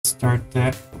start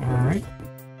that. Alright.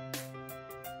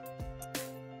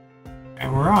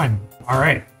 And we're on.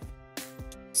 Alright.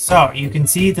 So you can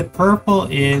see the purple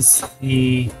is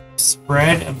the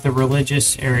spread of the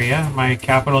religious area. My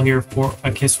capital here, for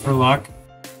A Kiss for Luck.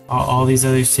 All these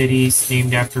other cities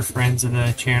named after friends of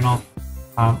the channel.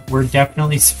 We're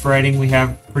definitely spreading. We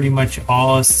have pretty much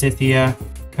all of Scythia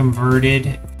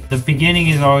converted. The beginning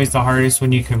is always the hardest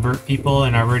when you convert people,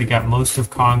 and I've already got most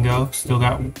of Congo. Still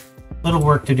got little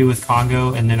work to do with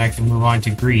Congo, and then I can move on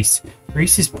to Greece.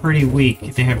 Greece is pretty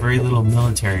weak. They have very little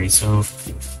military, so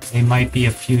they might be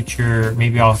a future.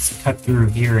 Maybe I'll cut through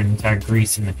here and attack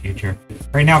Greece in the future.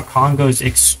 Right now, Congo's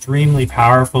extremely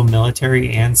powerful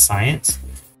military and science,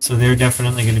 so they're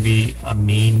definitely going to be a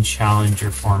main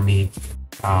challenger for me.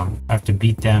 I have to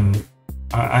beat them.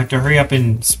 I have to hurry up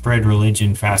and spread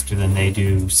religion faster than they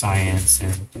do science,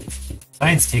 and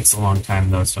science takes a long time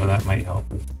though, so that might help.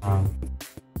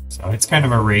 So it's kind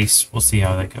of a race. We'll see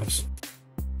how that goes.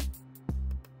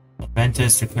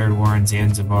 Ventus declared war on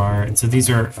Zanzibar, and so these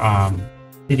are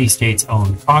city-states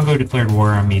owned. Congo declared war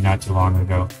on me not too long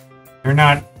ago. They're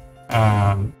not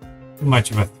too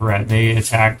much of a threat. They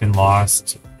attacked and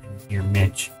lost near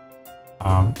Mitch.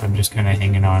 I'm just kind of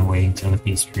hanging on, waiting till the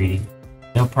peace treaty.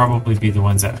 They'll probably be the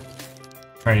ones that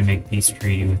try to make peace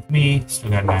treaty with me.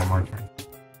 Still got 9 more turns.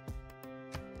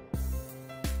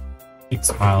 Big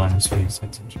smile on his face.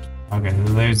 That's interesting. Okay,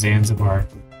 so there's Zanzibar.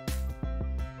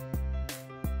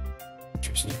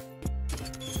 Interesting.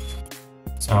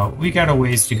 So we got a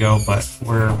ways to go, but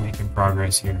we're making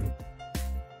progress here.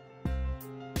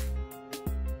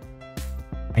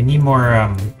 I need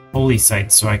more holy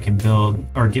sites so I can build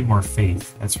or get more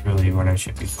faith. That's really what I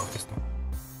should be focused on.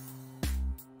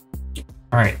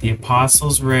 Alright, the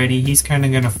apostle's ready. He's kind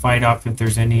of going to fight off if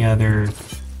there's any other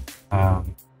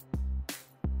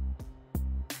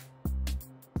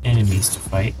enemies to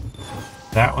fight.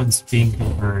 That one's being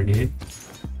converted.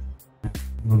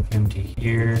 Move him to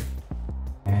here.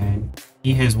 And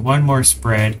he has one more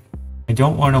spread. I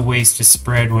don't want to waste a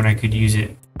spread when I could use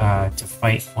it to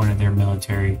fight one of their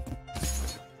military.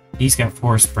 He's got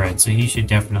 4 spreads, so he should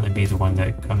definitely be the one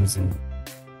that comes in.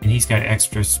 And he's got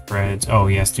extra spreads. Oh,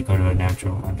 he has to go to a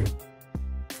natural wonder.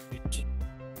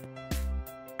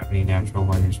 How many natural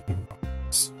wonders being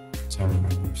so I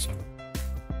remember, so.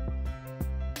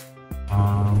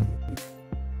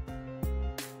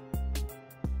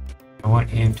 I want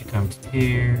him to come to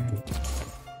here.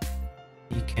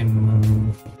 He can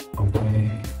move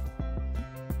away.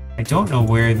 I don't know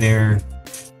where their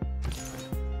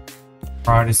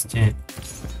Protestant.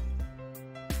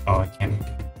 Oh, I can't.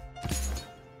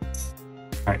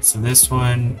 Alright, so this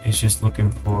one is just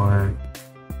looking for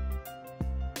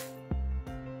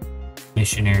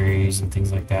missionaries and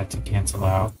things like that to cancel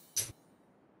out.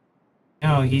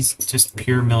 No, he's just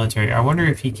pure military. I wonder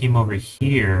if he came over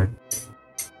here.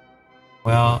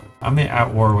 Well, I'm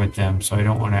at war with them, so I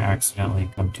don't want to accidentally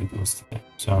come too close to them.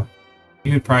 So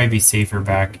he would probably be safer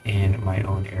back in my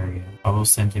own area. I will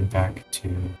send him back to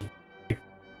here.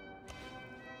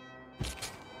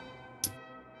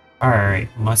 Alright,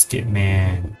 Musket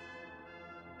Man.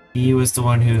 He was the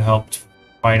one who helped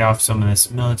fight off some of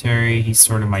this military. He's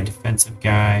sort of my defensive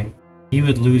guy. He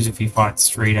would lose if he fought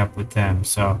straight up with them,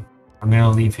 so I'm going to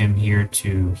leave him here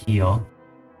to heal.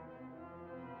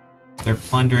 They're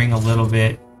plundering a little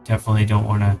bit. Definitely don't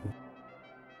want to.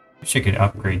 Wish I could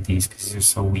upgrade these because they're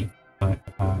so weak, but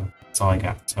that's all I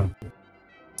got. So,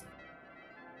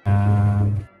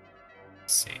 let's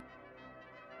see.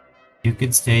 You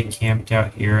could stay camped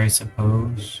out here, I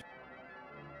suppose.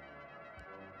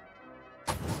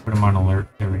 Put them on alert.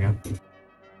 There we go.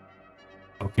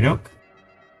 Okie doke.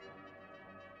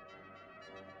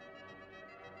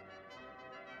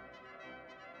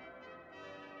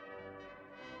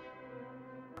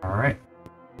 Alright.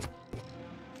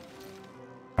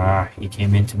 Ah, he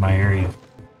came into my area.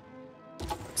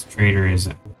 This trader is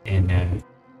in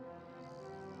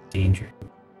danger.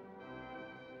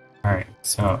 Alright,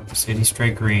 so city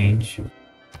strike range.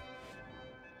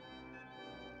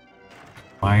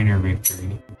 Minor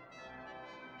victory.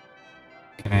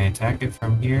 Can I attack it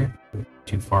from here?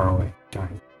 Too far away.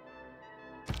 Darn.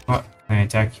 Well, can I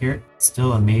attack here? It's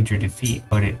still a major defeat,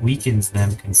 but it weakens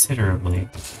them considerably.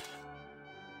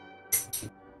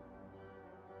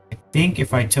 I think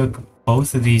if I took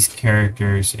both of these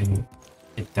characters and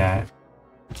hit that.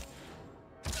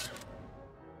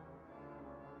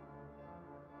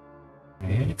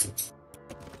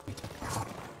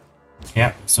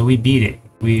 Yeah, so we beat it.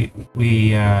 We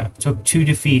took 2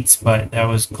 defeats, but that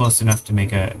was close enough to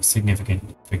make a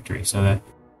significant victory. So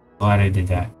glad I did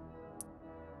that.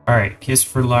 Alright, Kiss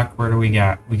for Luck, where do we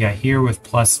got? We got here with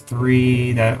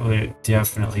 +3. That would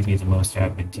definitely be the most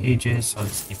advantageous. I'll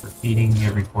just keep repeating.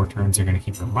 Every 4 turns they're going to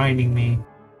keep reminding me.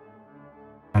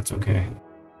 That's okay.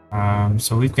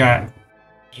 So we've got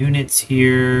units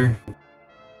here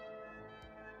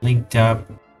linked up,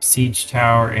 Siege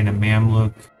Tower and a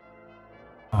Mamluk.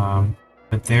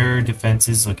 But their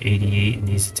defenses look 88 and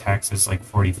these attacks is like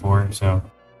 44, so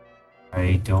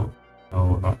I don't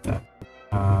know about that.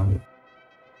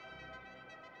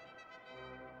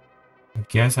 I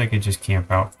guess I could just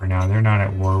camp out for now. They're not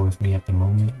at war with me at the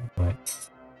moment, but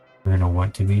we're gonna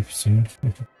want to be soon.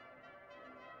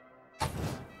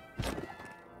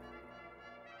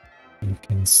 You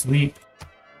can sleep.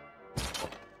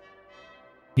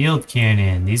 Field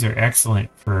cannon. These are excellent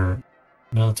for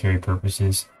military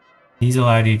purposes. These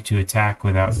allow you to attack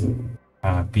without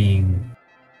being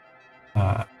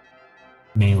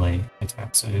melee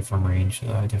attacks. So from range,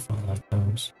 I definitely like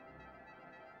those.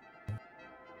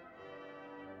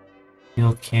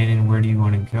 Field cannon, where do you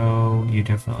want to go? You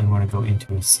definitely want to go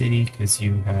into a city because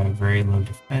you have very low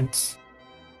defense.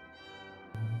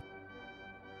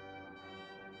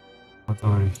 I'll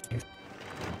go to here.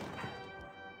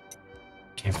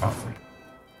 Camp out for you.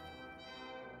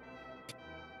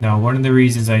 Now, one of the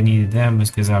reasons I needed them was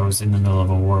because I was in the middle of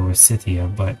a war with Scythia,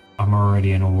 but I'm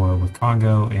already in a war with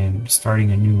Congo, and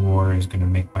starting a new war is going to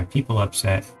make my people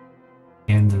upset,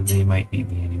 and they might beat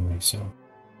me anyway, so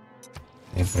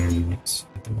they have better units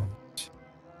at the moment.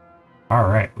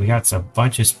 Alright, we got a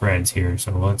bunch of spreads here,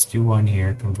 so let's do one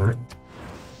here, convert.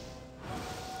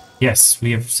 Yes,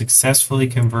 we have successfully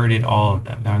converted all of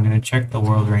them. Now I'm going to check the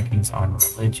world rankings on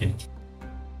religion.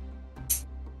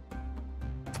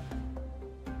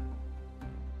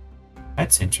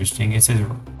 That's interesting. It says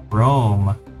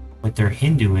Rome, with their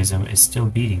Hinduism, is still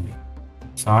beating me.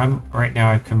 So right now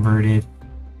I've converted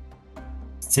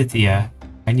Scythia.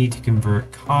 I need to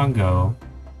convert Congo.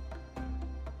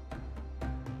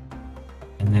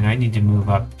 And then I need to move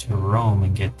up to Rome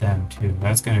and get them too.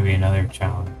 That's going to be another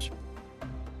challenge.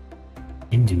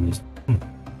 Hinduism.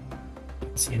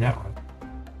 See that one.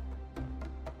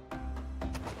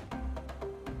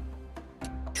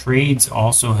 Trades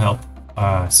also help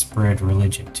spread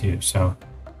religion too. So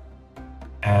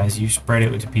as you spread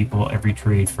it to people, every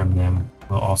trade from them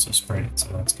will also spread it. So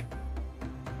that's good.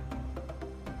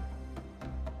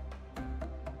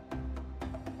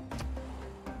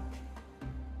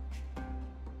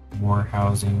 More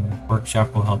housing.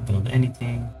 Workshop will help build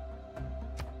anything.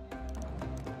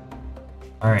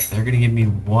 Alright, they're going to give me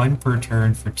 1 per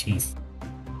turn for teeth.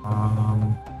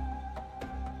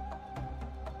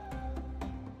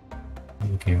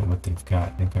 Okay, what they've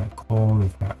got. They've got coal,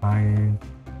 they've got iron,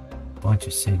 a bunch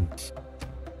of cities.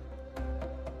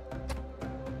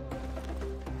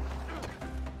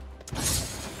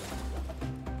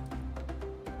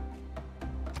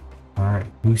 Alright,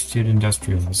 boosted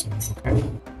industrialism. Okay.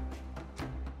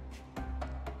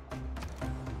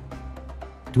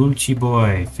 Dulce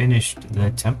boy finished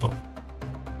the temple.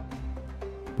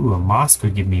 Ooh, a mosque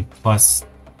would give me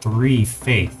 +3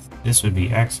 faith. This would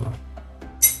be excellent.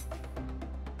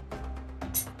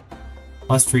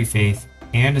 +3 faith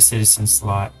and a citizen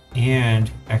slot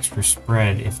and extra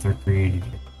spread if they're created.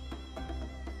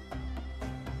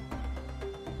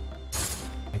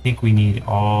 I think we need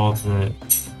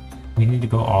we need to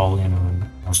go all in on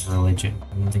religion.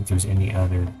 I don't think there's any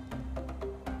other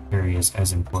areas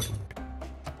as important.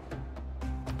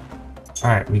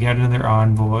 Alright, we got another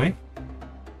envoy.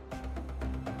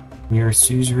 We are a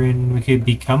suzerain. We could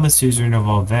become a suzerain of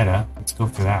Alveda. Let's go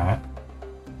for that.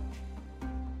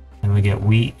 And we get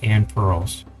wheat and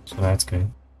pearls. So that's good.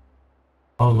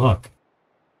 Oh, look.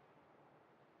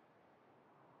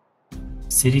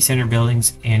 City center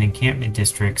buildings and encampment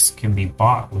districts can be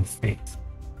bought with faith.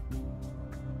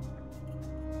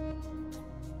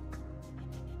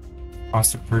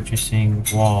 Cost of purchasing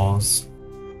walls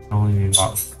can only be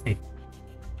bought with faith.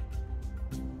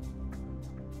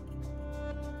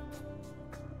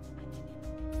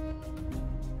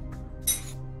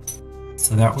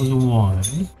 So that was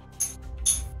 1.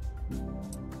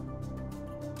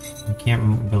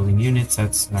 Encampment building units,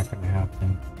 that's not going to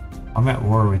happen. I'm at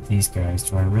war with these guys.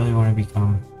 Do I really want to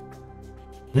become...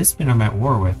 Lisbon I'm at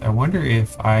war with. I wonder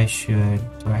if I should...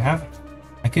 Do I have...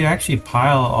 I could actually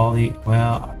pile all the...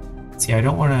 Well, see, I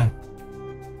don't want to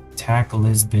attack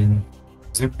Lisbon,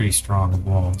 because they're pretty strong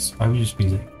walls. I would just be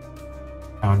like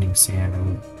pounding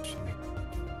sand.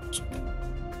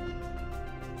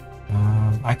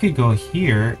 I could go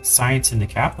here, science in the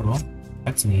capital.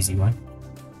 That's an easy one.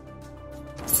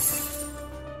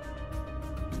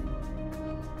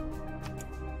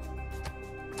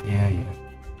 Yeah.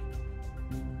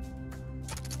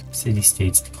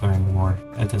 City-states declaring war.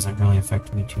 That doesn't really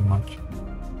affect me too much.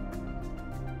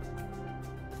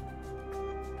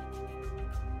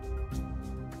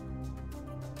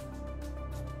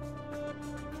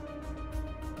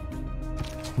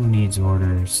 Who needs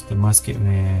orders? The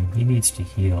musketman. He needs to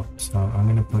heal. So I'm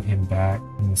going to put him back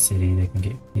in the city. They can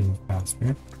get healed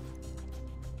faster.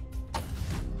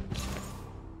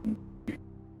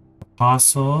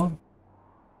 Apostle.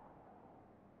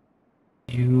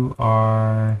 You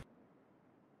are...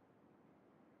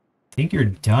 I think you're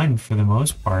done for the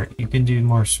most part. You can do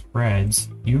more spreads.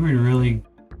 You would really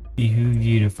behoove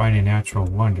you to find a natural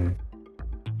wonder.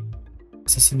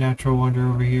 Is this a natural wonder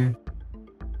over here?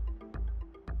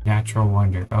 Natural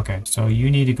wonder. Okay, so you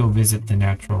need to go visit the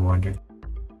natural wonder.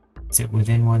 Is it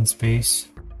within one space?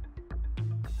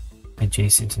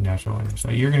 Adjacent to natural wonder.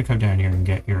 So you're going to come down here and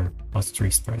get your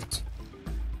 +3 spreads.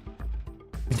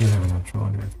 I do have a natural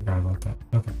wonder. I forgot about that.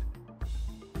 Okay.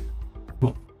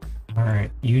 Cool.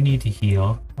 Alright, you need to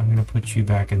heal. I'm going to put you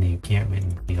back in the encampment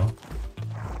and heal.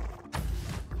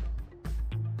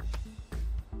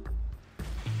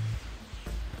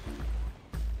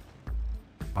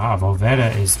 Ah,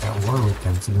 Volvetta is at war with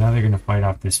them, so now they're going to fight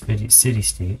off this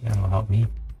city-state. That'll help me.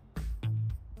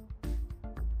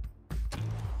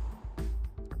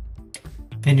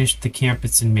 Finished the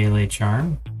campus in melee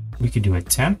charm. We could do a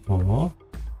temple.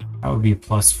 That would be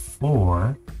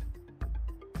 +4.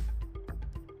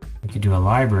 We could do a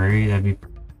library. That'd be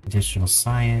additional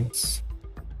science.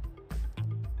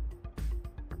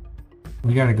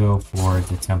 We gotta go for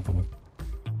the temple.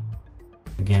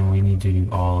 Again, we need to do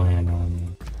all in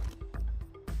on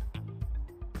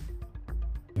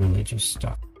religious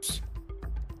stuff.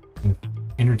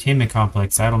 Entertainment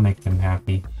complex, that'll make them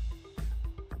happy.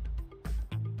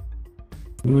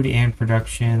 Food and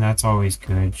production, that's always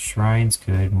good. Shrine's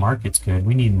good. Market's good.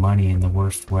 We need money in the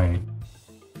worst way.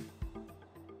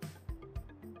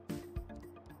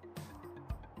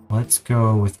 Let's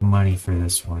go with money for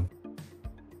this one.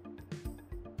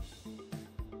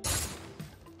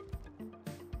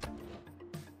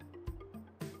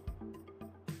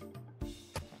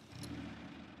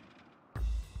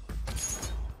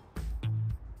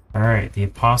 Alright, the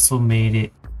apostle made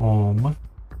it home.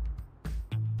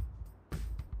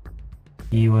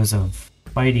 He was a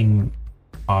fighting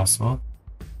apostle.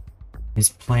 His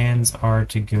plans are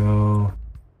to go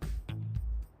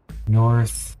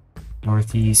north,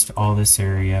 northeast, all this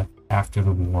area after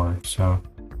the war. So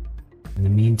in the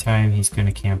meantime, he's going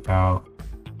to camp out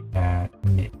at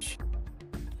Mitch.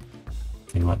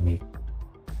 They let me.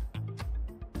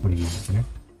 What are you doing there?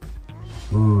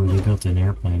 Ooh, they built an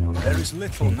airplane over there. There is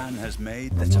little man has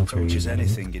made that approaches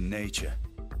anything in nature,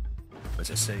 but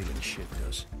a sailing ship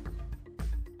does.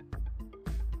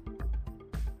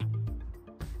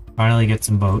 Finally get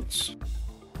some boats.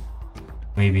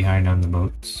 Way behind on the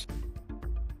boats.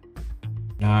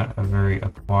 Not a very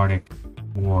aquatic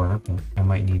war, but I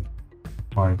might need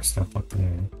aquatic stuff up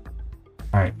there.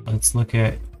 Alright, let's look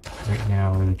at right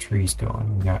now where the tree's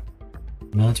going. We got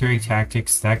military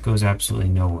tactics, that goes absolutely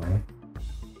nowhere.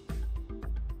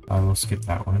 I will skip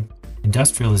that one.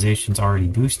 Industrialization's already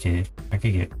boosted. I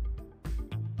could get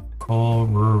coal,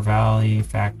 Ruhr Valley,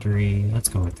 factory. Let's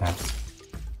go with that.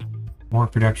 More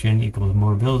production equals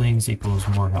more buildings equals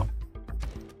more help.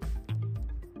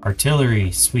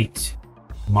 Artillery, sweet.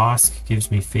 Mosque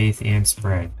gives me faith and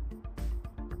spread.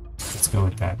 Let's go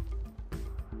with that.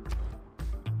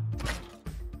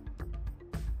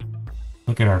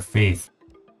 Look at our faith.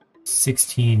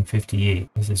 1658.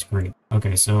 This is great.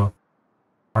 Okay, so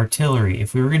artillery.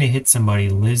 If we were going to hit somebody,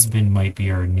 Lisbon might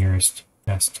be our nearest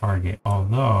best target.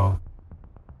 Although,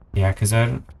 yeah, because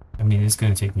I mean, it's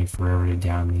going to take me forever to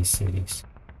down these cities.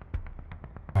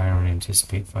 I don't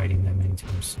anticipate fighting them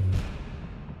anytime soon.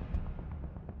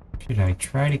 Should I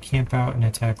try to camp out and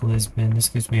attack Lisbon? This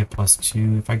gives me a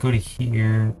 +2. If I go to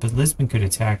here, but Lisbon could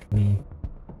attack me.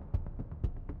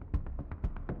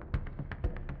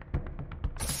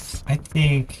 I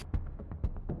think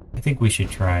we should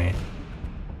try it.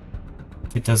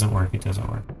 If it doesn't work, it doesn't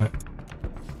work. But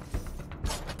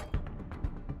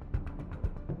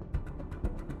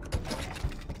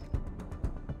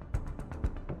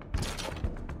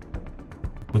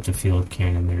put the field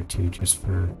cannon there too, just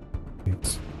for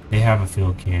it's. They have a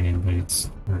field cannon, but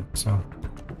it's hurt, so.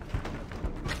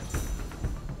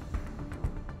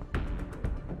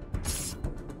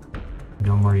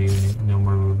 No more unit, no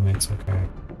more movements, okay.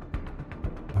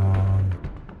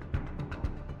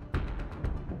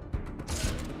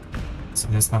 So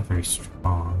that's not very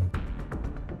strong.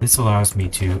 This allows me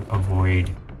to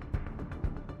avoid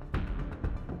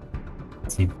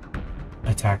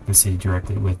attack the city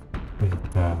directly with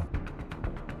with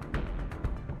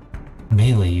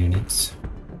melee units.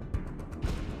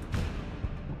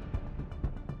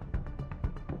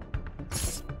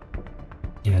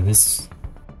 Yeah, this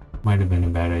might have been a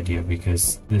bad idea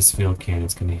because this field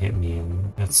cannon's going to hit me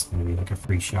and that's going to be like a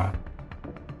free shot.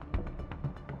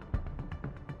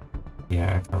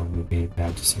 Yeah, I probably made a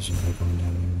bad decision by going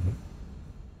down there,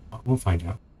 but we'll find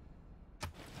out.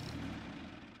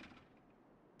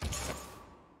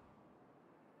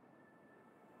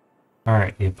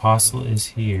 Alright, the apostle is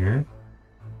here.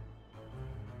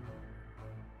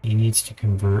 He needs to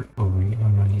convert over. Oh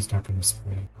no, he's not going to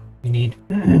spray. We need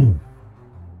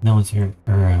military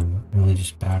or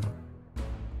religious battle.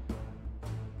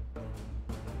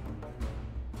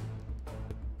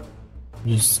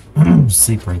 Just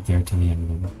sleep right there till the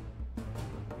end of it.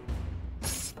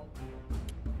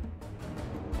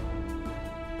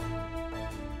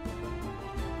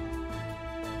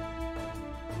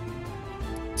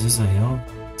 Is this a hill?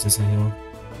 Is this a hill?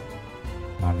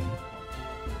 Not it.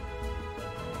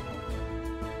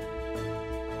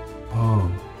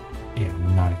 Oh, yeah,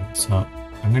 not it. So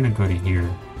I'm gonna go to here.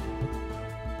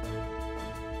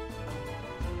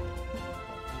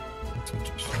 That's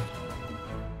interesting.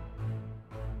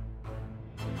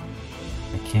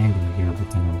 I can go here,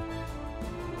 but then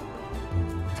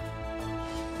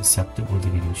I'm susceptible to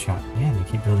getting shot. Man, they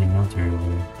keep building military over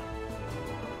there.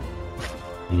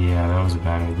 Yeah, that was a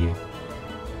bad idea.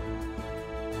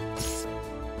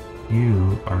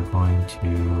 You are going to...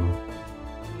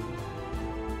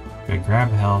 Should I grab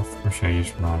health or should I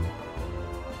just run?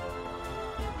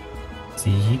 See,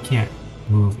 he can't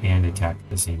move and attack at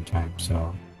the same time,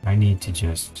 so I need to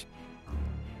just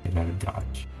get out of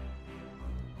dodge.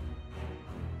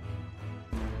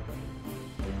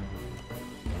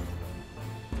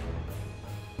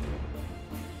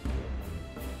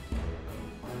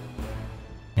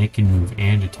 They can move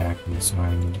and attack me, so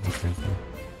I need to be careful.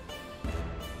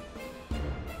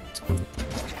 Let's go.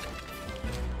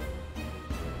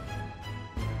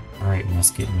 Alright,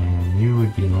 musket man, you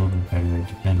would be a little bit better at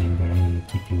defending, but I need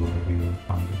to keep you over here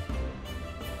pounding.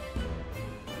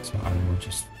 So I will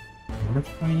just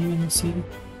fortify you in the city.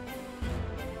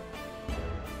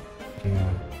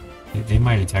 Yeah, they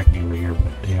might attack me over here,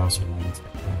 but they also might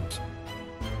attack them.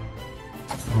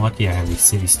 I'm lucky I have these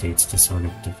city-states to sort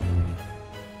of defend me.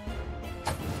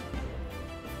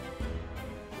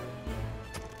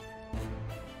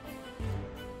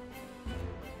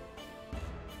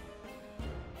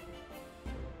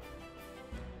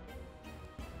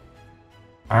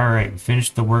 Alright, we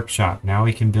finished the workshop. Now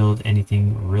we can build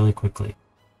anything really quickly. We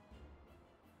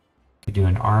could do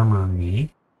an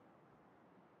armory.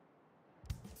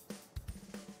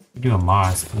 We could do a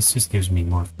mosque. This just gives me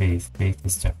more faith. Faith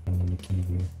is definitely the key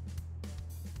here.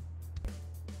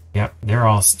 Yep, they're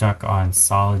all stuck on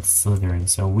solid Slytherin,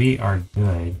 so we are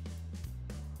good.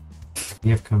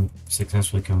 We have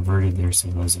successfully converted their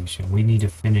civilization. We need to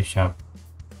finish up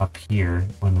here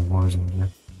when the war's over.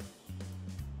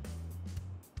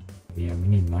 Yeah, we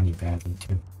need money badly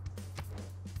too.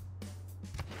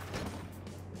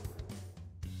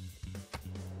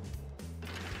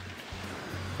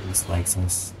 This likes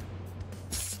us.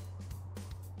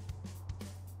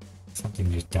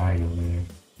 Something just died over there.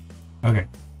 Okay.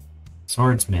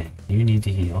 Swordsman, you need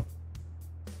to heal.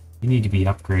 You need to be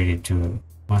upgraded to a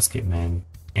musketman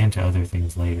and to other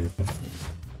things later, but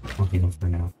we'll heal for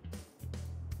now.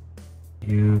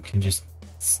 You can just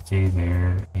stay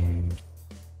there and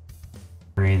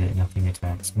pray that nothing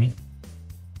attacks me.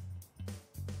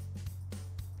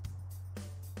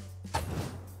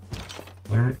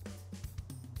 Alert.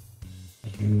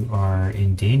 You are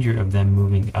in danger of them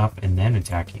moving up and then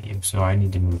attacking you, so I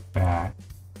need to move back.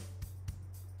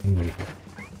 Anybody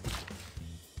here?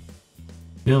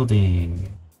 Building.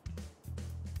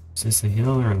 Is this a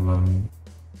hill or a lone?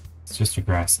 It's just a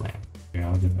grassland. Yeah,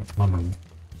 I'll do a lumber.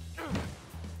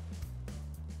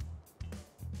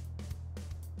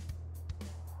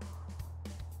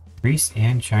 Greece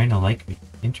and China like me.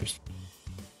 Interesting.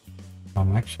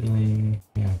 Actually,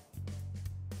 yeah.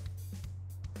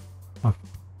 Huh.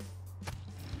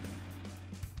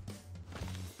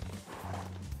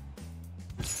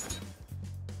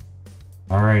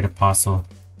 Alright, Apostle.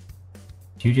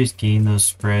 Did you just gain those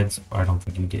spreads? I don't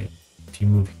think you did. If you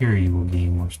move here, you will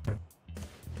gain more spread.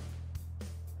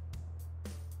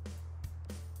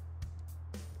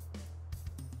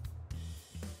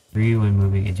 Three when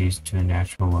moving adjacent to a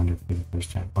natural wonder for the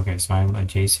first time. Okay, so I'm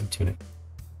adjacent to it.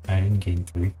 I didn't gain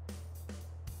 3.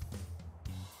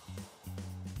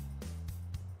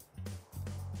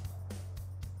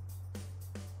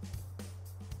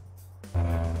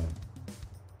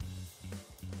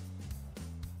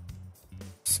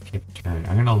 skip turn.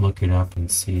 I'm gonna look it up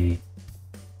and see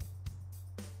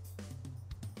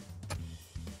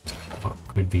what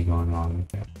could be going on with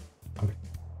that. Okay.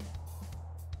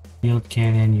 Field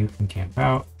cannon, you can camp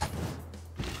out.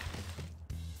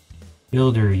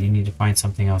 Builder, you need to find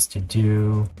something else to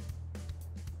do.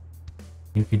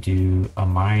 You could do a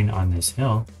mine on this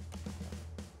hill.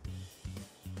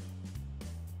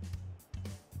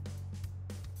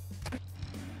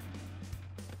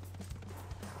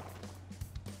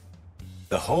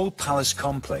 The whole palace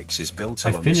complex is built I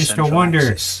along finished the central a wonder.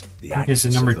 axis, the I think it's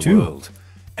axis number of the 2. world.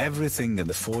 Everything in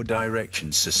the 4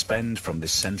 directions suspend from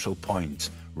this central point,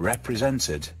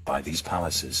 represented by these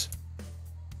palaces.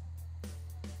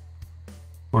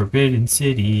 Forbidden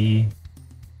City.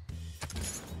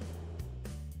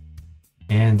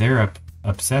 And they're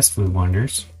obsessed with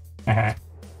wonders.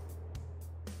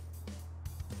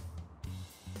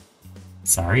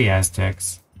 Sorry,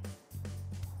 Aztecs.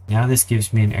 Now this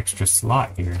gives me an extra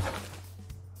slot here.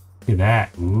 Look at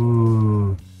that.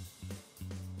 Ooh.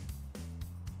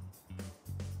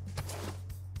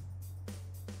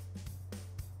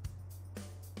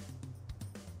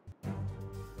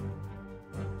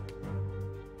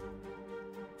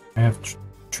 I have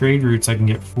trade routes. I can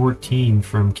get 14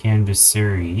 from Canvas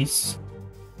Series.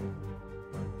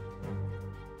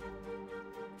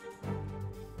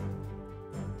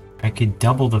 I could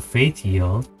double the faith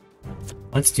yield.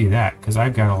 Let's do that, because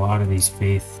I've got a lot of these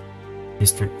faith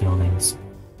district buildings.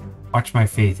 Watch my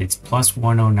faith. It's plus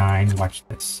 109. Watch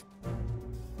this.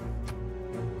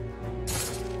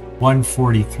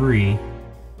 143. I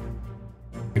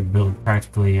could build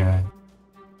practically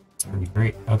it's pretty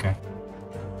great. Okay.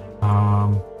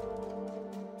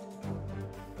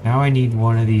 Now I need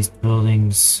one of these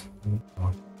buildings.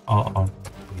 Alright,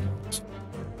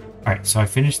 so I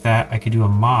finished that. I could do a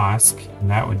mosque, and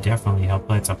that would definitely help.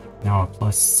 That's now a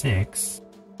plus 6.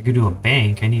 I could do a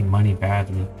bank. I need money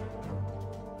badly.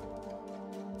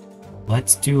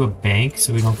 Let's do a bank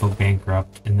so we don't go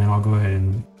bankrupt, and then I'll go ahead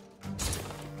and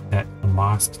set the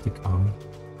mosque to come.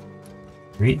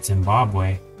 Great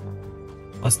Zimbabwe.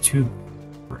 Plus 2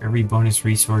 for every bonus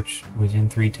resource within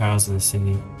 3 tiles of the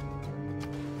city.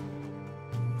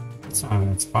 That's not a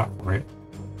good spot for it.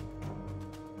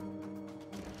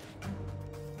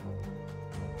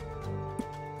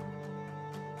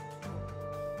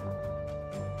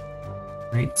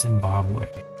 Great Zimbabwe.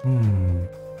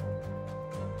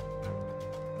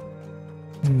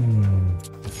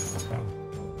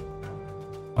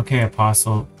 Okay,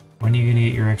 Apostle. When are you gonna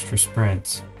get your extra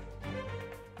spreads?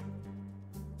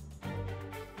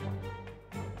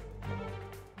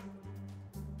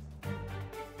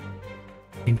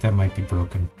 I think that might be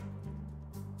broken.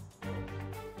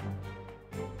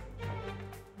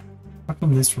 How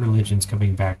come this religion's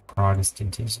coming back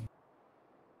Protestantism?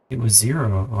 It was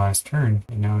 0 last turn,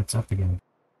 and now it's up again.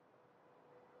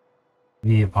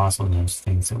 The Apostle knows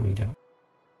things that we don't.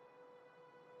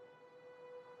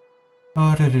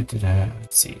 Oh,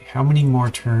 Let's see. How many more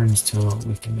turns till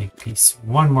we can make peace?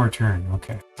 1 more turn.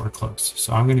 Okay, we're close.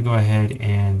 So I'm going to go ahead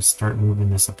and start moving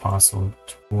this Apostle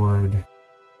toward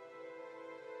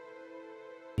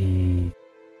the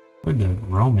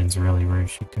Romans, really, where it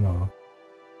should go.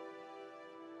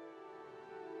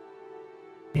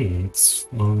 Hey, it's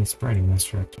slowly spreading this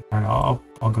direction. Alright,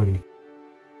 I'll go to you.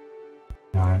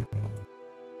 No,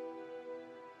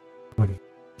 go to you.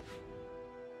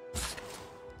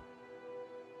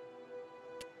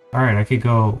 Alright, I could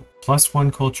go plus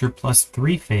 1 culture, plus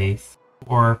 3 faith,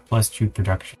 or plus 2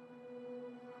 production.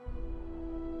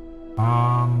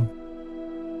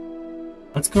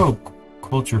 Let's go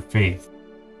culture faith.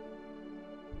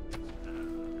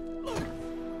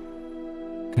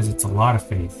 Because it's a lot of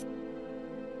faith.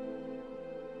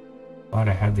 Glad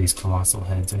I have these colossal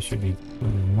heads. I should be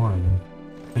building more of them.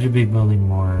 I should be building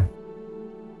more.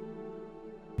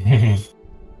 They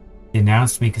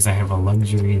announced me because I have a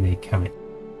luxury they covet.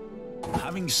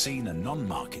 Having seen a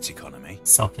non-market economy,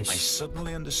 Selfish. I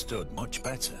suddenly understood much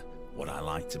better what I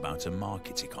liked about a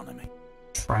market economy.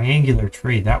 Triangular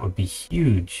trade, that would be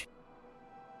huge.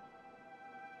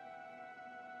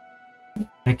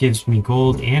 That gives me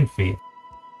gold and faith.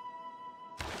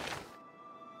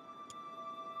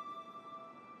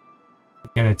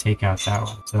 Gotta take out that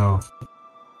one. So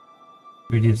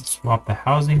we did swap the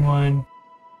housing one.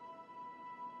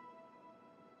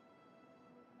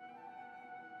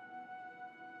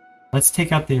 Let's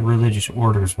take out the religious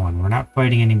orders one. We're not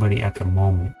fighting anybody at the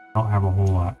moment. I don't have a whole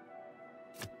lot.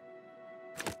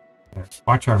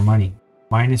 Watch our money.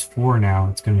 -4 now.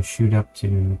 It's going to shoot up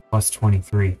to plus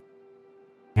 23.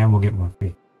 And we'll get more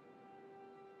faith.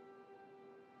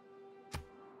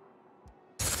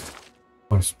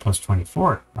 was plus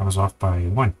 24. I was off by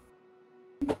 1.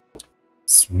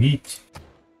 Sweet.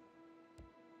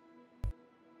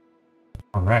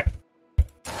 Alright.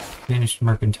 Finished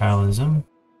mercantilism.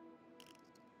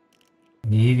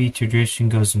 Navy tradition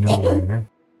goes nowhere.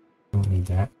 Don't need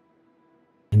that.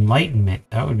 Enlightenment.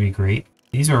 That would be great.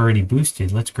 These are already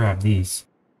boosted. Let's grab these.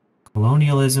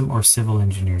 Colonialism or civil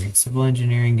engineering. Civil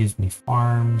engineering gives me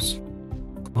farms.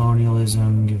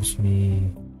 Colonialism gives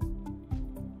me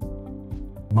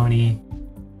money.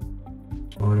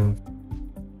 Sort of.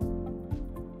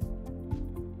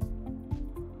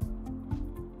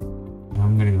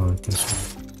 I'm gonna go with this one.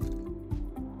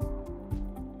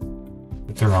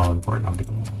 But they're all important. I'll do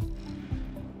them all.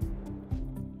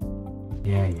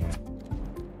 Yeah.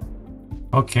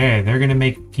 Okay, they're gonna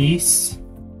make peace.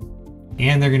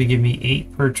 And they're gonna give me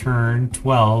 8 per turn,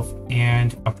 12,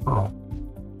 and a pearl.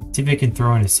 See if I can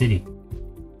throw in a city.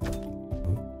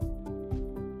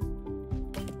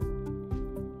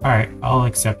 Alright, I'll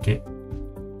accept it.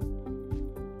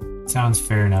 Sounds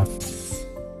fair enough.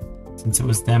 Since it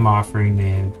was them offering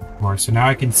me more. So now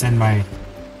I can send my...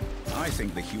 I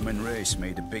think the human race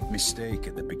made a big mistake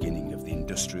at the beginning of the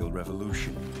Industrial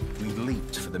Revolution. We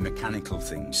leaped for the mechanical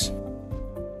things.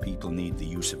 People need the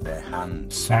use of their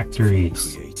hands.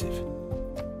 Factories. Creative.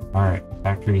 Alright,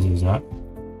 factories is up.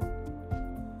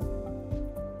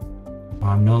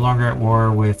 I'm no longer at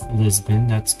war with Lisbon,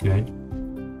 that's good.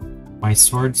 My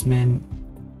swordsman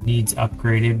needs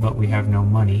upgraded, but we have no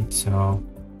money, so...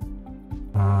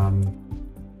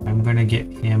 I'm gonna get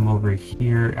him over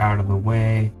here out of the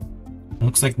way. It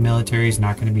looks like military is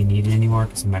not gonna be needed anymore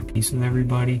because I'm at peace with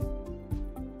everybody.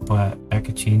 But that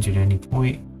could change at any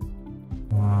point.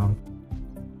 I'm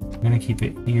gonna keep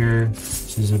it here.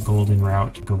 This is a golden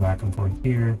route to go back and forth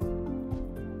here.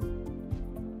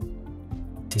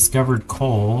 Discovered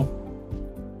coal.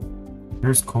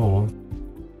 There's coal.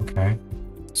 Okay.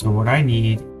 So what I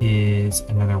need is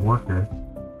another worker.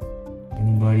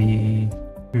 Anybody?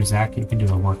 Here's Zach, you can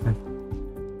do a worker.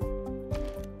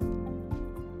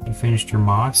 You finished your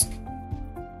mosque.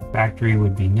 Factory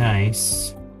would be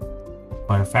nice.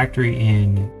 But a factory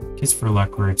in Kiss for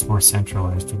Luck where it's more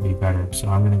centralized would be better. So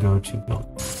I'm going to go to build.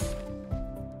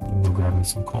 And we'll grab me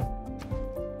some coal.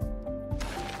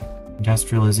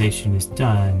 Industrialization is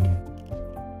done.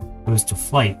 Goes to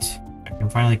flight. I can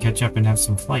finally catch up and have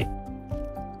some flight.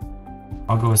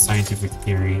 I'll go with scientific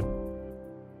theory.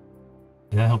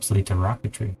 That helps lead to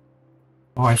rocketry.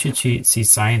 Oh, I should see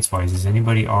science-wise. Is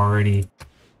anybody already...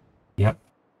 Yep.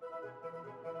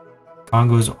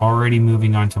 Congo's already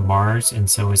moving on to Mars, and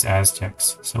so is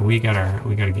Aztecs. So we gotta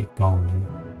get going.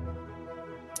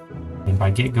 And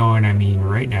by get going, I mean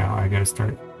right now. I gotta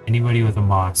start. Anybody with a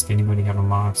mosque? Anybody have a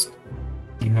mosque?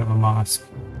 Do you have a mosque?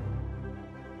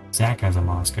 Zach has a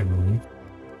mosque, I believe.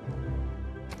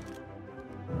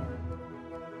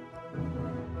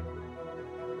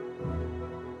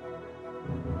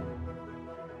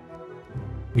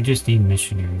 We just need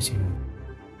missionaries here.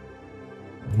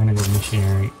 I'm gonna go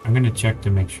missionary. I'm gonna check to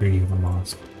make sure you have a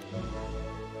mosque.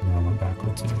 No, I went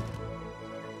backwards here.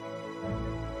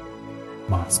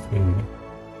 Mosque, there we go.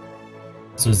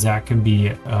 So Zach can be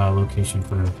a location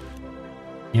for...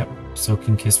 Yep, so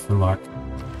can Kiss for Luck.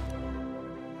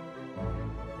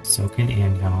 So can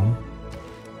Anhelm.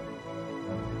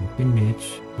 So can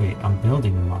Mitch. Wait, I'm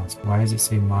building a mosque. Why does it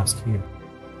say mosque here?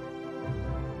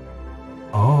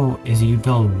 Oh, is it you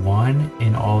build one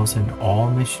and all of a sudden all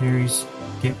missionaries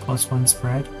get +1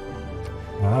 spread?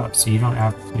 Oh, so you don't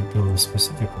have to build a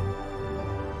specific one.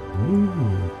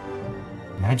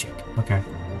 Ooh, magic. Okay.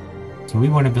 So we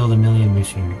want to build 1,000,000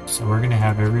 missionaries. So we're going to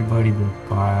have everybody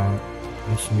buy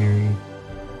missionary,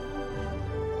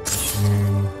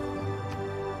 missionary.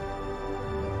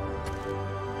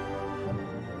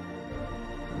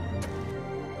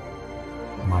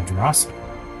 Madrasa.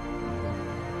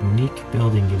 Unique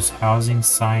building gives housing,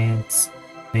 science,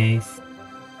 faith.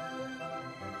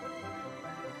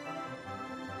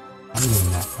 I'm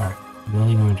doing that. Alright.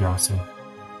 Building a madrasa.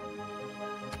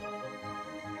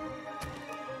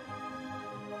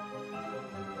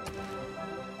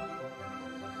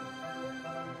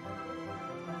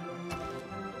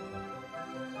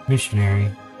 Missionary.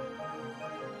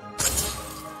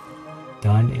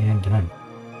 Done and done.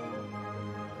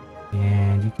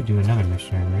 And you could do another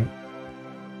missionary, right?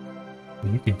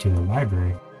 You could do a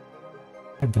library.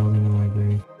 I'm building a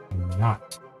library. I'm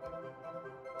not.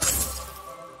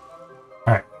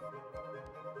 Alright.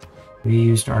 We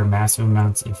used our massive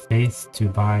amounts of faith to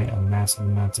buy a massive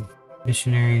amounts of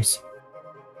missionaries.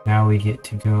 Now we get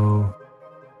to go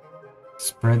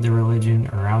spread the religion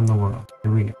around the world.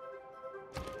 Here we go.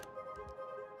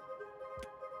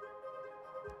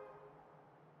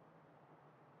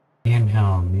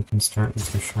 helm. You can start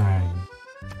with your shrine.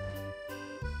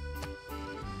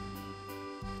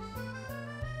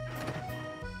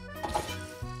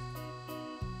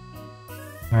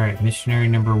 Alright, missionary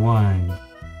number 1.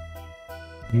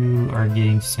 You are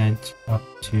getting sent up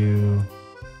to...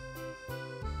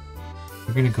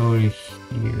 We're gonna go to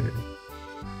here.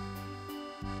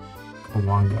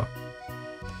 Kawanga.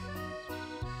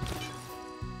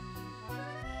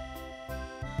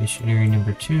 Missionary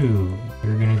number 2.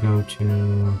 You're gonna go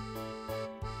to...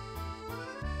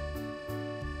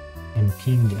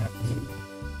 Mpinga.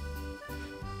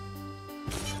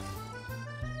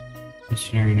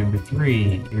 Missionary number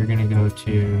 3, you're gonna go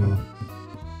to...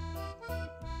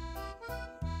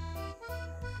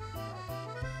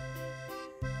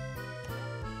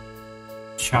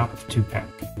 Chop Tupac.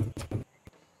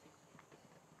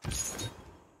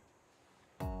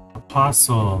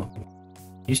 Apostle,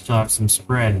 you still have some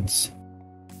spreads.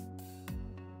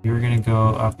 You're gonna go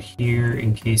up here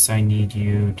in case I need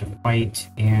you to fight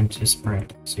and to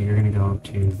spread. So you're gonna go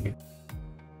to here.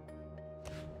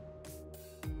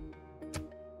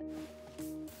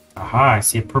 Aha, I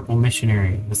see a purple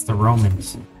missionary. That's the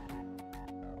Romans.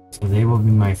 So they will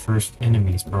be my first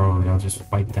enemies, bro. I'll just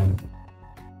fight them.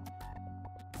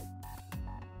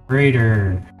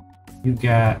 Raider. You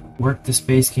got work the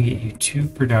space can get you 2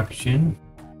 production.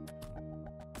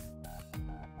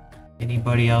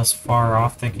 Anybody else far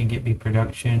off that can get me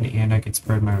production and I could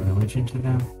spread my religion to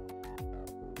them?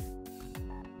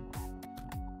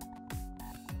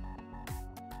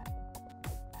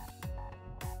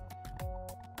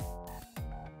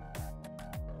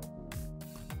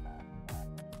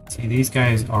 See, these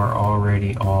guys are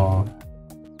already all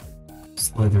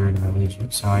Slytherin religion,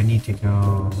 so I need to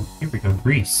go... Here we go,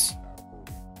 Greece.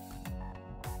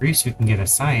 Greece, we can get a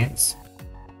science.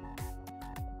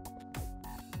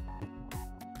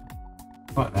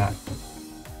 How about that?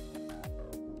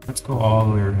 Let's go all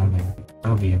the way around there.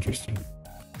 That'll be interesting.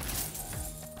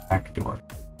 Back door.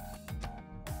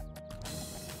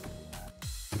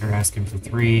 They're asking for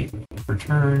 3 per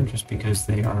turn just because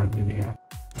they are who they are.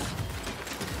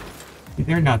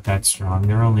 They're not that strong.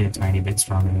 They're only a tiny bit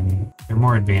stronger than me. They're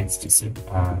more advanced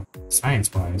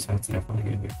science-wise. That's definitely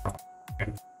going to be a problem.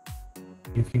 Okay.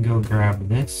 You can go grab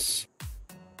this.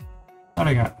 Thought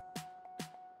I got...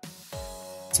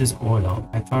 It says oil.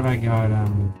 I thought I got,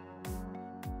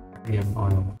 we have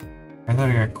oil. I thought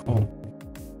I got coal.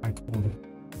 I coal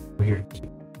over here.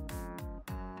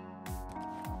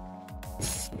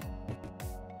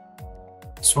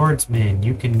 Swordsman.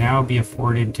 You can now be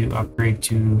afforded to upgrade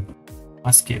to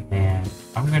Musket Man.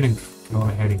 I'm gonna go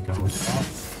ahead and go with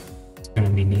that. It's gonna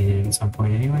be needed at some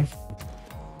point anyway.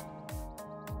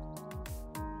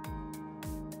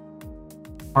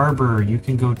 Harbor, you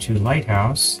can go to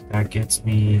Lighthouse. That gets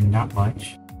me not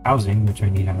much. Housing, which I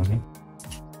need housing.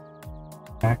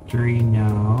 Factory,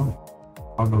 no.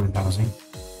 I'll go with housing.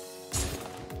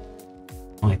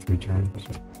 Only 3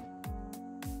 turns.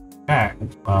 Back.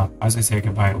 Well, I was gonna say I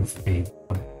could buy it with faith,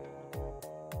 but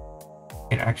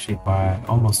I could actually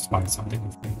almost buy something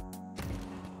with faith.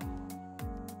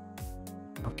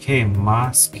 Okay,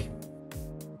 mosque.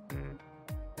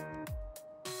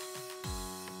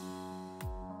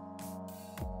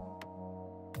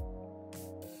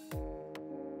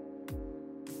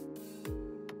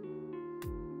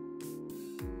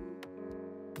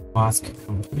 Mosque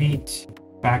complete.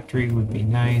 Factory would be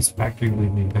nice. Factory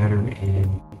would be better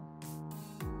in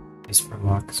is for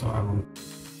luck, so I will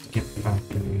skip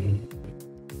factory.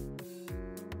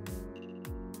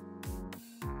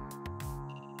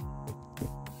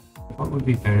 What would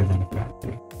be better than a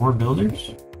factory? More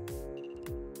builders?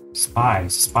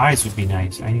 Spies. Spies would be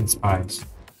nice. I need spies.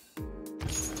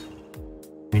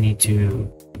 I need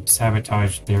to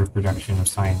sabotage their production of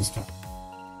science stuff.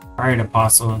 Alright,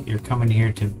 Apostle, you're coming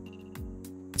here to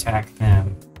attack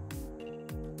them.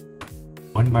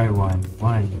 One by one.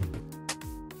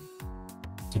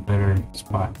 It's a better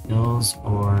spot. Hills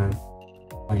or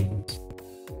plains?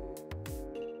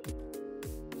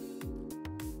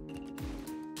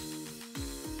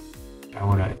 I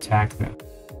want to attack them.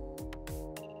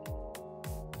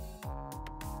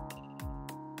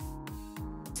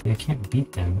 See, I can't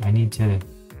beat them. I need to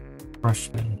crush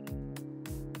them.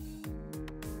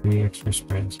 3 extra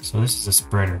spreads. So this is a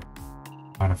spreader,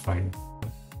 not a fighter.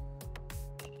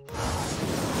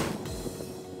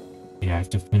 Yeah, I have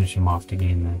to finish him off to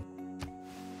gain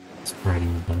the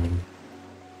spreading ability.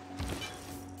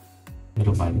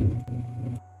 Little by little.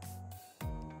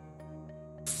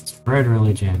 Spread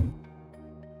religion.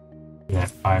 Yeah,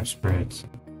 5 spreads.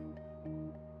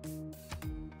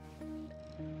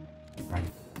 Right.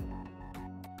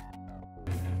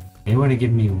 They want to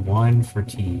give me 1 for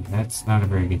tea. That's not a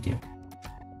very good deal.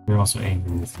 They're also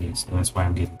angry with me, so that's why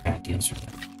I'm getting bad deals from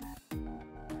them.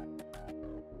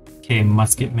 Okay,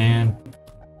 Musket Man.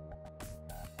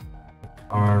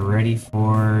 Are ready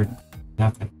for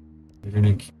nothing. You're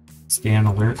gonna stay on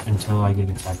alert until I get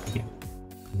attacked again.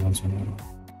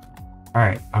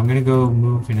 Alright, I'm gonna go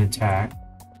move and attack.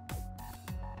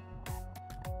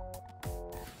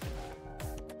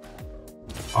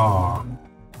 Oh.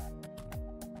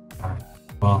 Alright.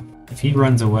 Well, if he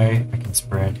runs away, I can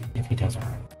spread. If he doesn't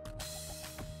run.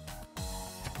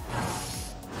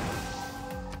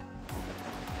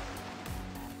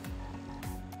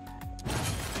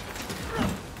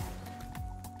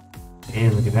 Hey,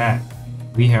 look at that.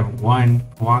 We have 1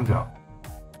 Wango.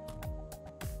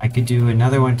 I could do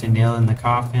another one to nail in the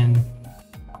coffin.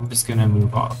 I'm just gonna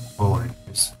move forward.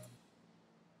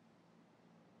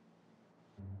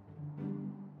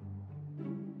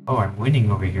 Oh, I'm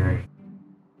winning over here.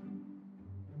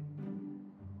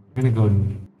 I'm gonna go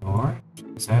north.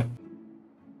 Is that?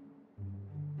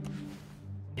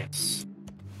 Yes.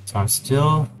 So I'm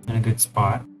still in a good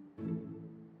spot.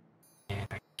 And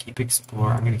I keep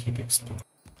exploring. I'm gonna keep exploring.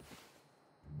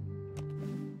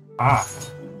 Ah.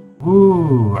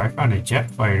 Ooh, I found a jet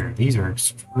fighter. These are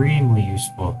extremely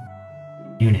useful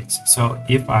units. So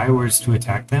if I was to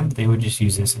attack them, they would just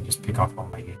use this and just pick off all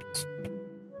my units.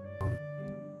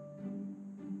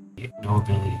 No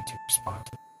ability to respond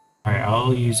to them. Alright,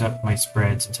 I'll use up my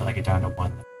spreads until I get down to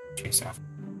 1 chase after.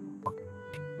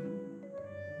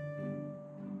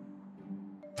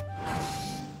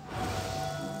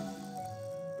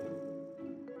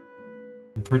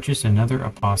 And purchase another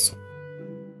apostle.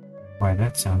 Why,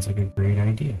 that sounds like a great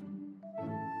idea.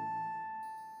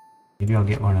 Maybe I'll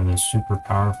get one of those super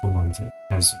powerful ones that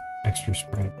has extra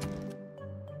spread.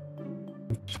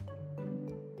 Oops.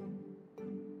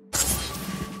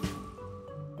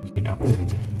 You can upgrade it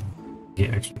and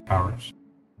get extra powers.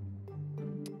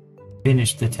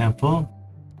 Finish the temple.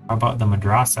 How about the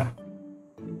madrasa?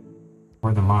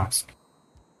 Or the mosque?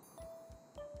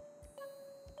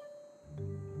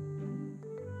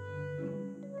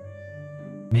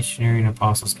 Missionary and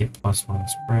apostles get +1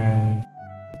 spread.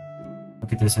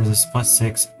 Look at this, it has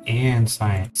 +6 and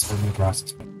science. So madrasa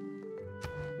spread.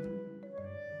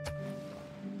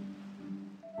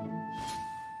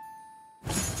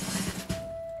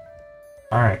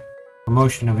 Alright,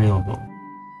 promotion available.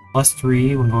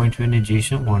 +3 when going to an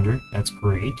adjacent wonder. That's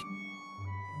great.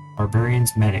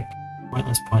 Barbarian's medic.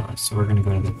 Pointless, pointless. So we're going to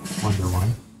go to the wonder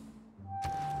one.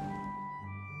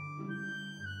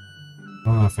 I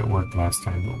don't know if it worked last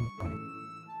time, but we'll try.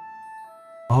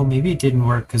 Oh, maybe it didn't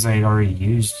work because I had already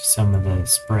used some of the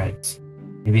spreads.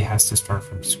 Maybe it has to start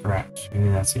from scratch. Maybe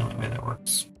that's the only way that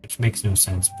works. Which makes no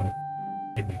sense, but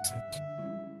it makes sense.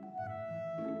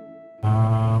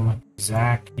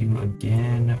 Zach, you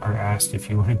again are asked if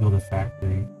you want to build a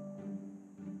factory.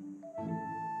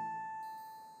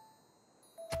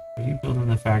 Are you building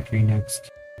the factory next?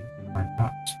 Or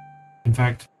not? In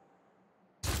fact,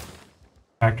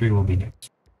 factory will be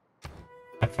next.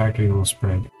 That factory will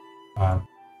spread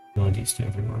abilities to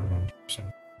everywhere around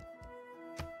here.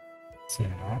 So,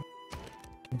 that.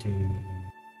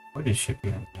 What is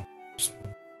shipyard?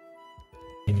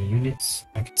 Any units?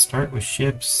 I could start with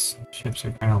ships. Ships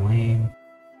are kind of lame.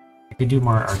 I could do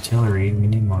more artillery. We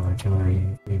need more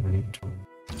artillery.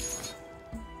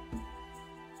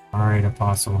 Alright,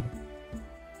 Apostle.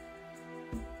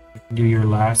 You can do your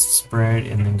last spread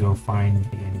and then go find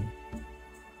the enemy.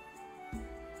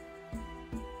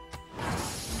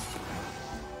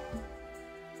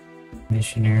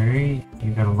 Missionary,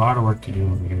 you got a lot of work to do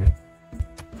over here.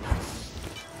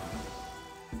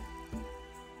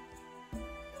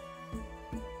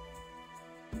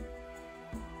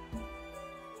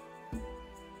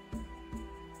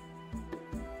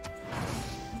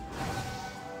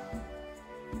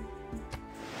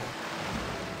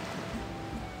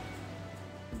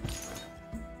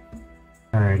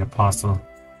 Alright, Apostle.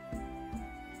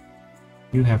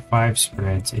 You have 5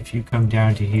 spreads. If you come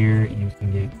down to here, you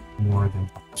can get more than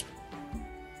 5 spreads.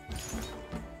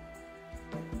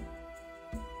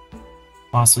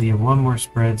 Apostle, you have 1 more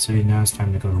spread, so now it's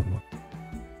time to go to north.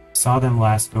 Saw them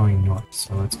last going north,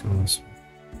 so let's go this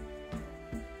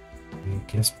way.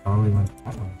 I guess probably went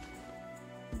that way.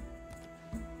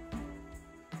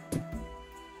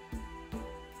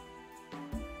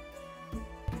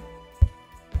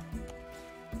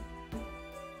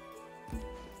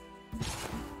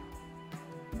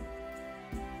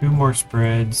 Two more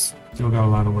spreads. Still got a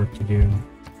lot of work to do.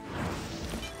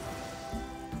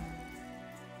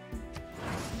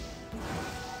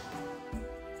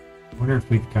 I wonder if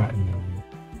we've gotten them.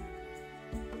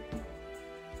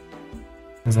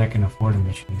 Because I can afford a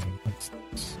missionary. What's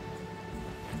this?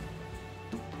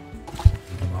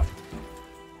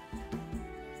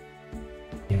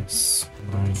 Yes,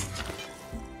 mine.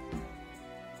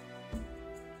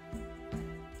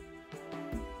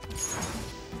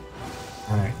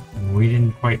 Alright, and we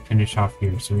didn't quite finish off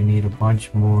here, so we need a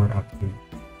bunch more up here.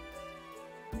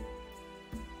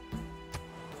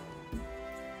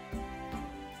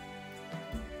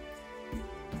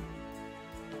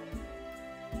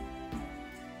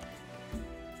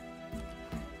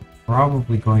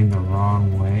 Probably going the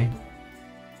wrong way,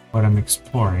 but I'm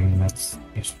exploring, and that's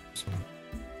useful. So.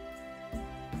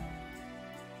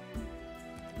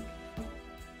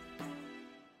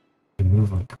 We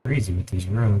move like crazy with these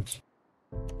roads.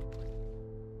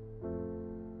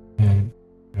 And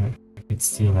I could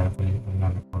steal that, but I'm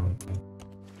not a part of it.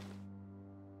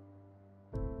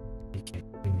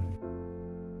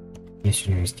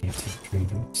 Missionaries can't take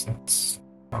trade routes. That's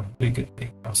probably a good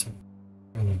thing. Also,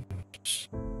 really good.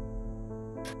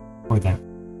 For that.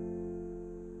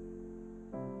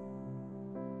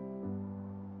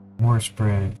 More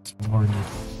spread, more needed.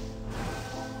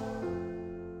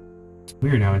 It's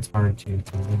weird how it's hard to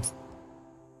convince.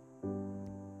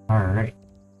 Alright.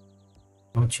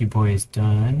 Mochi Boy is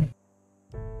done.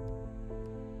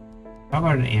 How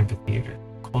about an amphitheater?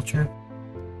 Culture?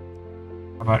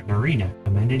 How about an arena?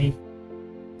 Amenity?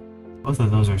 Both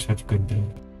of those are such good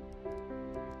builds.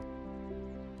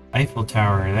 Eiffel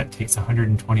Tower, that takes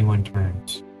 121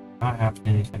 turns. Not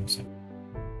happening anytime soon.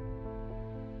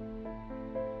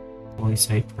 Holy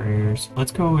Site Prayers.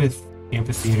 Let's go with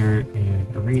amphitheater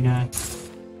and arena.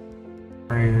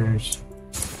 Prayers.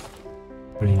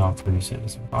 Putting all three so it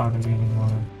doesn't bother me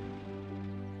anymore.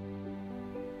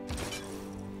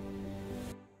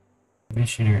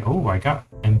 Missionary. Oh, I got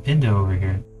Mpinda over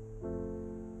here.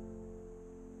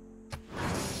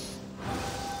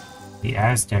 The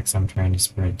Aztecs I'm trying to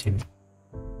spread to.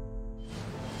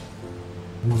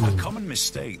 Ooh. A common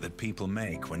mistake that people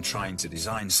make when trying to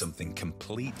design something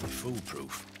completely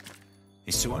foolproof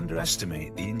is to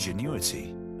underestimate the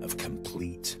ingenuity of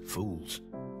complete fools.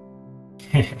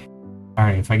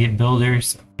 Alright, if I get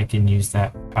builders, I can use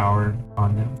that power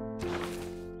on them.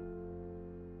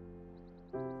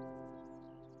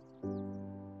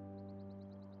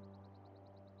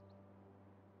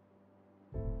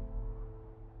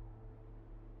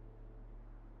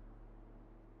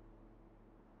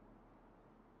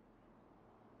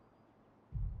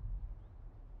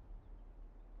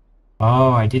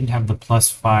 Oh, I didn't have the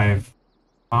 +5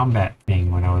 combat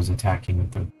thing when I was attacking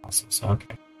with the bosses.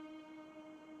 Okay.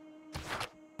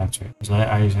 That's right. So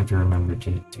I just have to remember to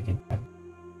get that.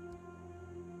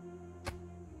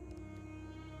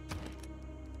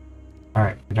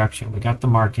 Alright, production. We got the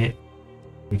market.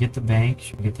 We get the bank.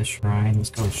 Should we get the shrine? Let's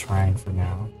go with shrine for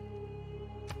now.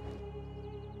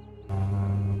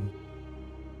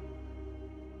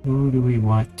 Who do we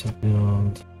want to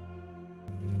build?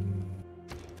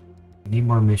 Need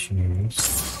more missionaries.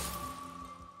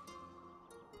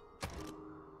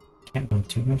 Can't build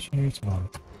 2 missionaries? Well,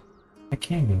 I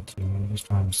can build 2, I'm just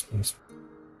trying to space.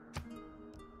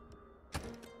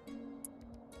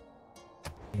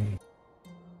 Okay.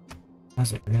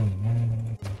 Does it really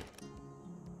matter?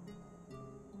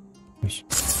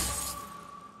 Missionaries.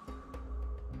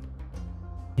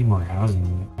 Need more housing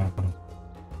in the capital.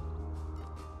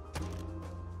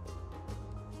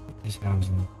 This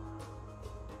housing.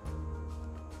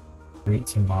 Great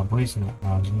Zimbabwe's not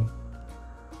housing.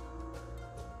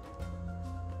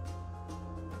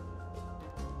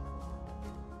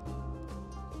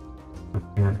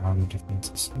 Prepare outer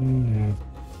defenses. Yeah.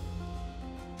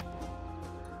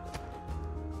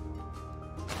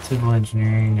 Civil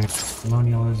engineering next to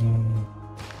colonialism.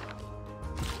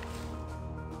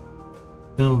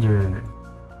 Builder.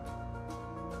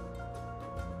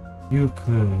 You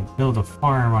could build a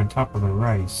farm on top of the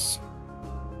rice.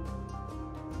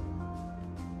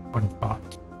 What a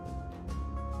thought.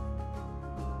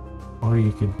 Or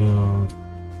you could build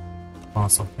a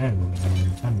fossil head with an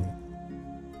intended.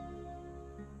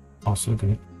 Also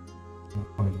good. Not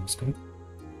quite as good.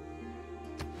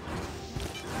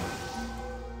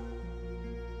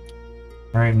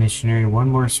 Alright, missionary, one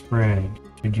more spread.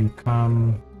 Should you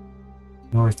come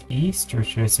northeast or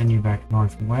should I send you back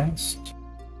northwest?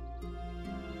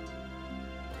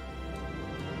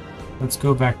 Let's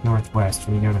go back northwest.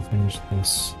 We gotta finish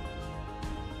this.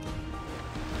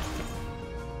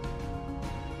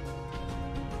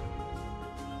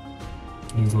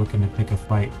 He's looking to pick a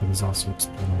fight, but he's also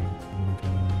exploring.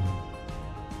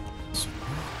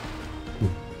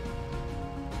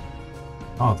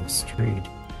 Oh, this trade.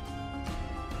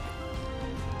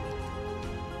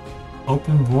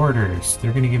 Open borders.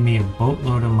 They're going to give me a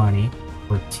boatload of money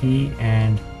for tea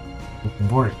and open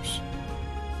borders.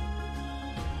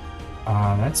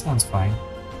 That sounds fine.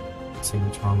 Let's see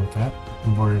what's wrong with that.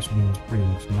 Open borders means pretty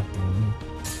much nothing to me.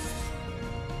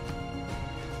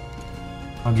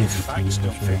 I'll give you Facts tea.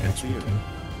 don't Sure, fit extra theory. tea.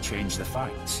 Change the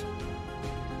facts.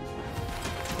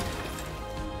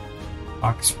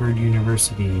 Oxford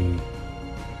University.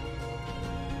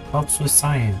 Helps with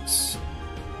science.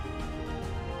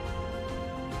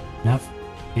 Enough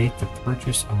faith to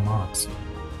purchase a mosque.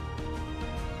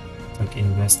 It's like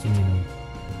investing in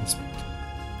investment.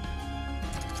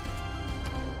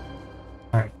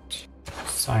 Alright.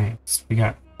 Science. We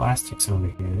got plastics over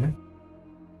here.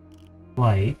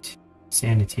 Light.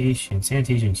 Sanitation.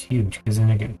 Sanitation's huge because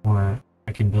then I get more.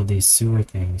 I can build these sewer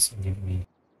things and give me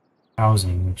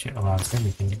housing, which allows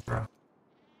everything to grow.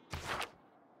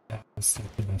 That's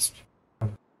like the best.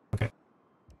 Okay.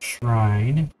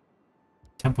 Shrine.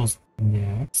 Temple's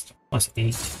next.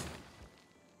 +8.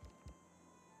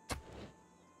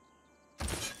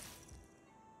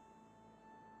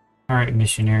 Alright,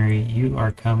 missionary. You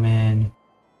are coming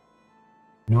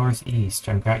northeast.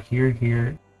 I've got here,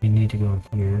 here. We need to go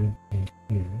here and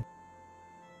here.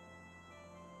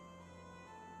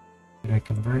 Should I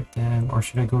convert them or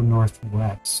should I go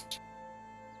northwest?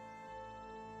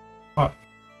 Fuck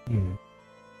you.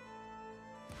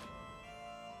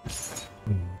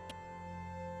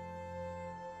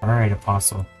 Alright,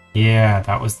 Apostle. Yeah,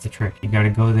 that was the trick. You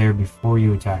gotta go there before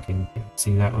you attack anything.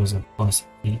 See, that was a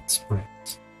 +8 spread.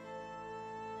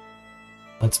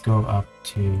 Let's go up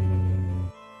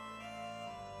to...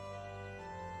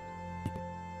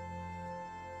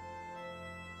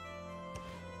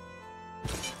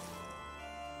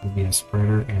 We'll be a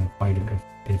spreader and fighter.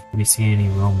 If we see any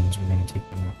Romans, we're gonna take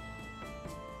them out.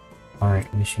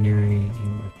 Alright, missionary,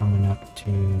 you are coming up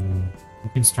to... You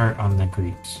can start on the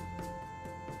Greeks.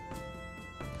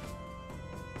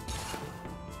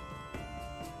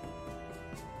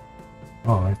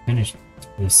 Oh, I finished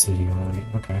this city already.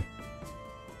 Okay.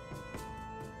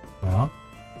 Well,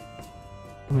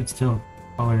 it's still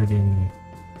colored in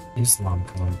Islam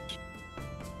colors.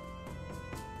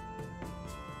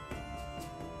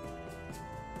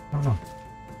 I don't know.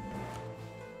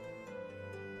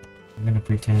 I'm gonna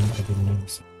pretend I didn't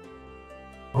notice it.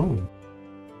 Oh,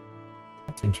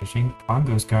 that's interesting.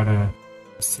 Congo's got a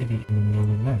city in the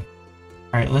middle of that.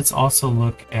 Alright, let's also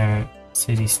look at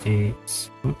city-states.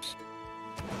 Oops.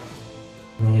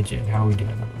 Religion. How are we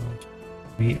doing on religion?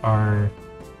 We are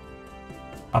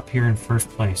up here in first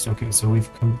place. Okay, so we've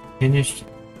finished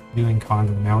doing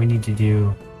Congo. Now we need to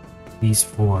do these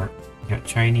 4. We got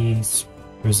Chinese,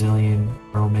 Brazilian,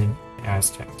 Roman,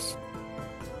 Aztecs.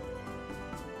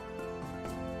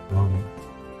 Roman.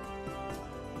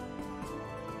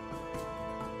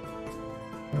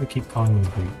 Why do we keep calling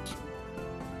them Greeks?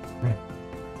 Right.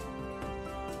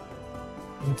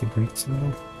 Isn't the Greek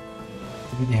symbol?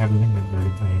 Maybe they haven't been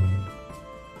converted by any.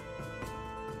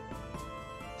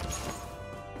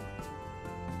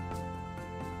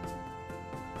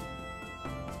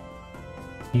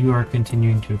 You are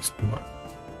continuing to explore.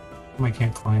 I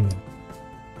can't climb them.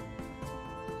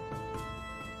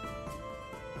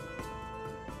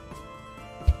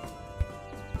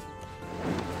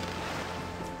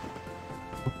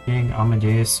 Wolfgang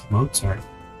Amadeus Mozart.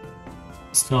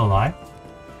 Still alive?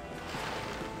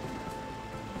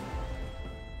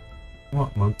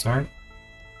 What, Mozart?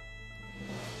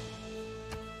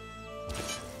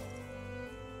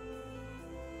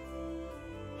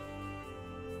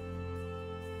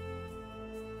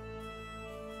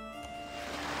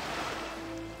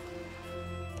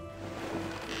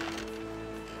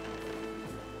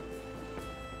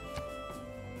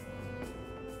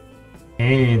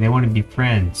 Hey, they want to be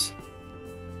friends.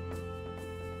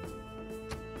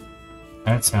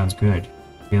 That sounds good.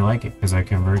 They like it because I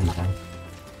converted them.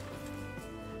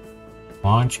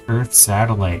 Launch Earth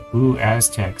satellite. Ooh,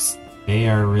 Aztecs. They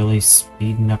are really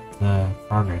speeding up the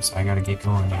progress. I gotta get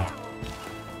going now.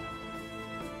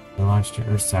 They launched an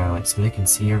Earth satellite so they can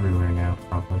see everywhere now,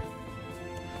 probably.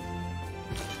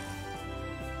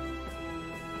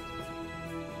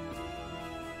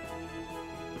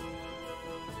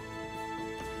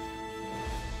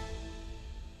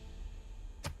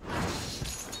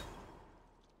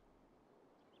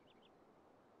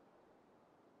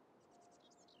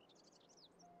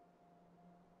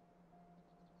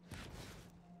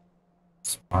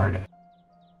 Sparta.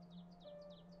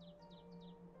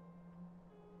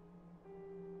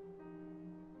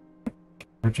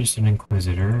 Purchase an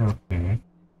Inquisitor, okay.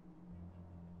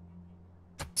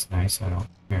 It's nice, I don't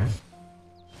care.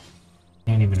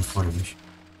 Can't even afford a mission.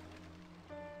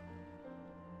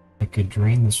 could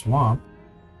drain the swamp.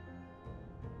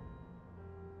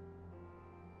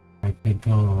 I could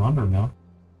build a lumber mill.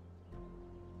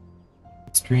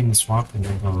 Let's drain the swamp and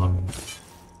then build a lumber mill.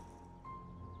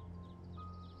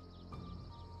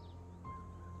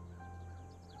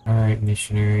 Alright,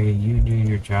 missionary, you knew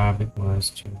your job. It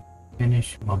was to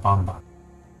finish Mabamba.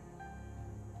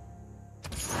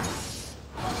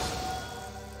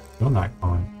 Still not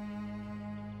going.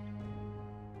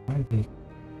 Why are they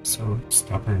so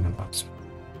stubborn about stuff?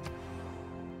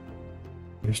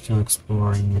 They're still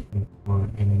exploring, looking for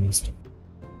enemies to...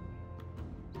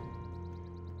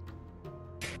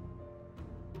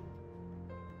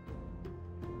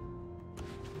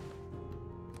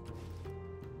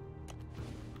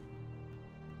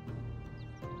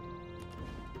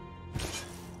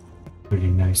 Pretty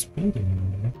nice building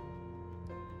in there.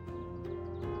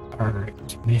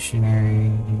 Alright, missionary,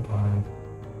 you are...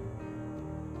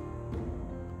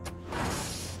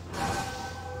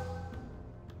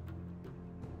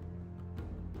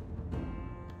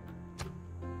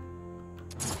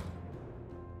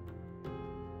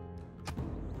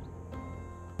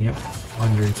 Yep,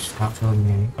 wonders, not building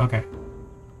any. Okay.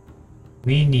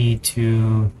 We need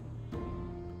to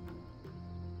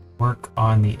work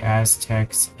on the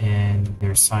Aztecs and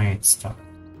their science stuff.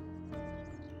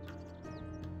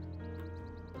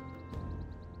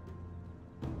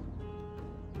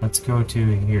 Let's go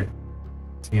to here.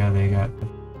 See how they got the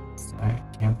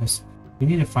campus. We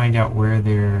need to find out where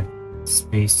their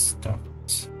space stuff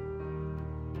is.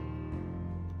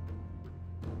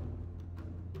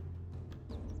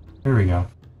 There we go.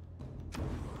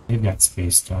 They've got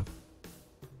space stuff.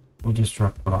 We'll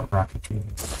disrupt rocketry.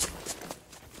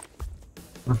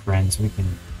 We're friends. We can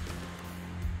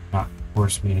not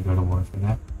force me to go to war for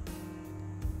that.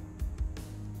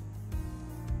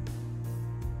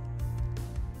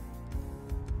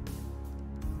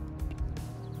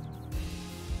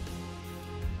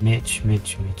 Mitch.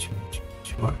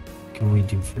 What can we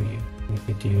do for you? We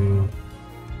could do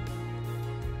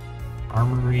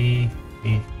armory,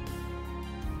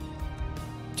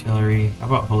 artillery. How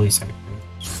about holy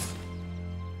sacrifice?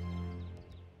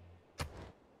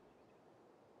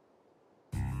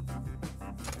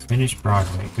 Finish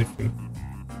Broadway. Good for you.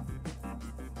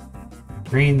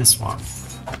 Drain the swamp.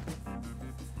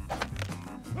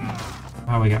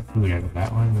 Oh, we got food out of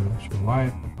that one. I'm not sure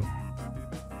why.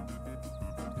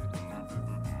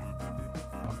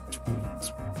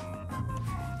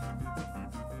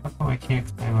 How come I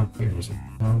can't climb up here? Is it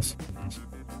those?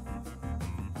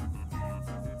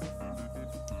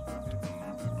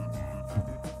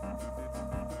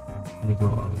 Let me go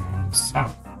around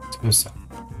south. Let's go south.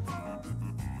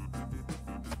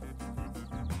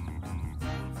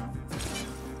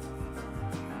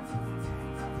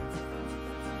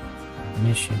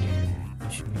 Missionary.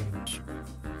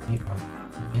 We are in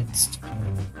the midst of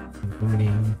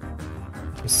converting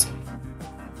to city.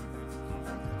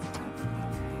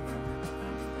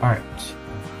 Alright.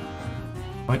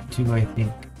 What do I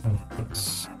think of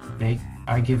this?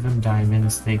 I give them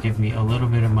diamonds, they give me a little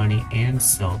bit of money and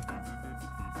silk.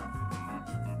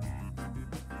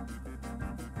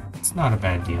 It's not a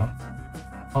bad deal.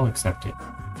 I'll accept it.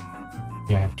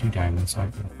 Yeah, I have 2 diamonds, so I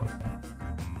can afford that.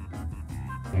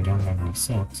 I don't have any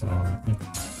silk, so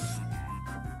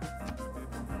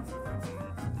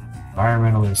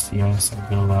environmentalist, yes, I'm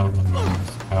gonna allow them to use.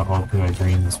 How hope do I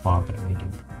drain the swamp that they do?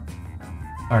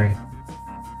 Sorry.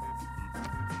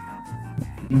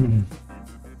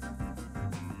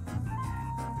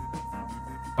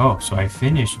 Oh, so I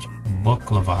finished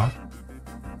Boklava.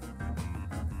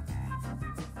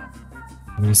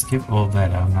 I'm gonna skip all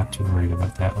that. I'm not too worried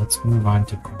about that. Let's move on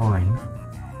to Corin.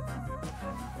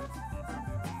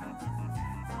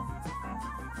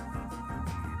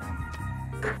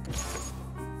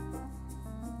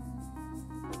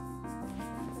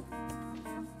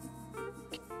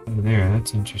 Oh, there,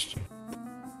 that's interesting.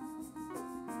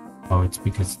 Oh, it's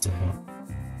because it's a hill.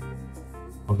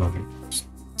 We'll go there first.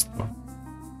 Let's go.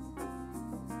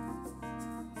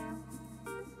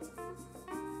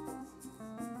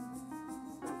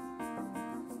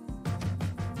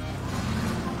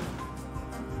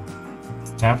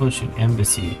 Establish an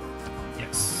embassy.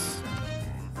 Yes.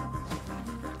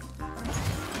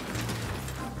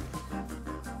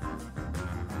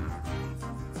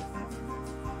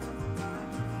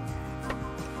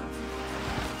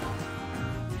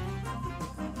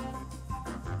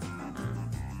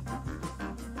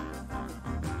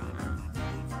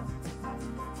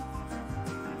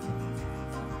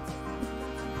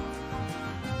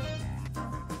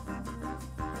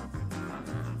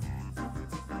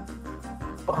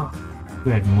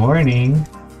 Good morning.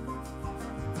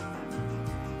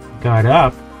 got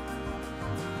up.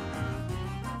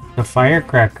 The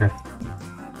firecracker.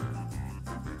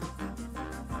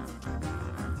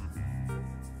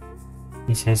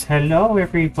 He says, hello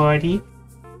everybody.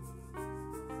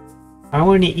 I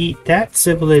want to eat that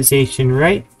civilization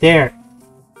right there.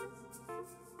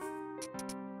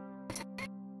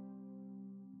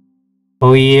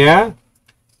 Oh yeah? Is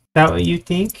that what you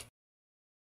think?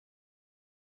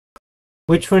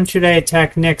 Which one should I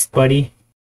attack next, buddy?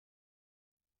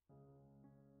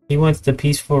 He wants the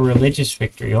peaceful religious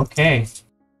victory. Okay.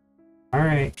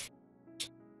 Alright.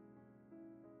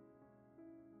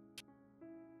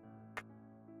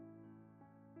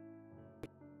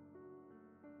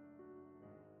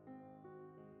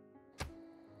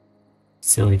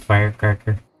 Silly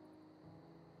firecracker.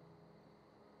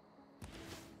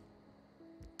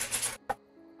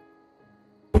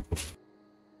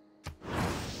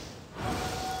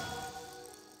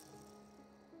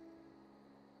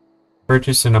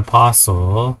 Purchase an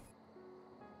apostle.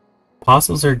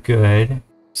 Apostles are good.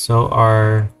 So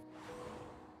are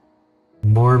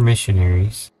more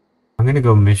missionaries. I'm gonna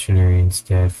go missionary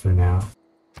instead for now.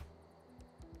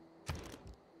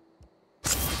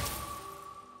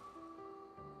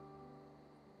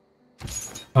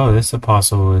 Oh, this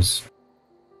apostle was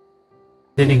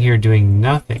sitting here doing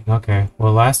nothing. Okay.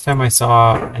 Well, last time I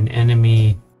saw an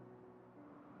enemy,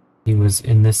 he was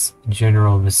in this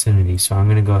general vicinity. So I'm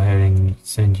going to go ahead and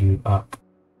send you up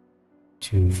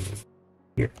to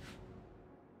here.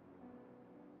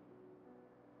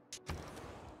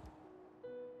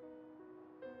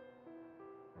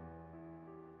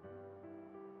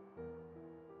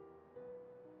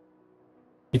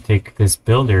 You take this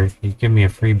builder. You give me a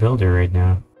free builder right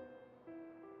now.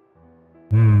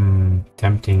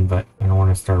 Tempting, but I don't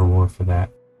want to start a war for that.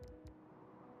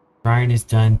 Shrine is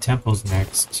done. Temple's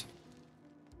next.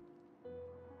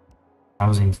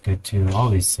 Housing's good too. All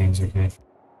these things are good.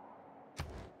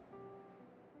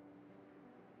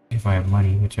 If I have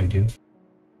money, which I do.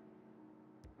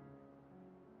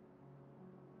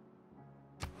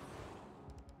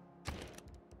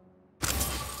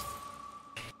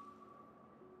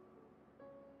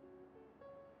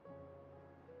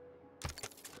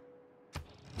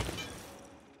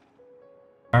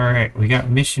 Alright, we got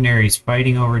missionaries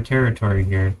fighting over territory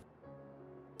here.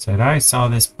 Said I saw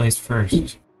this place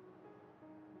first.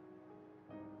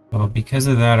 Well, because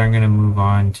of that, I'm going to move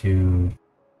on to...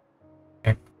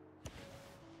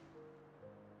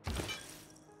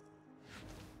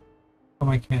 Oh,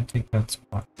 I can't take that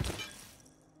spot.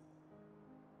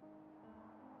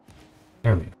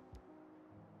 There we go.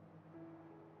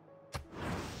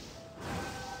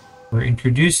 We're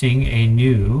introducing a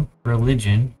new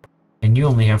religion. And you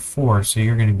only have 4, so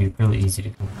you're going to be really easy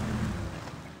to come.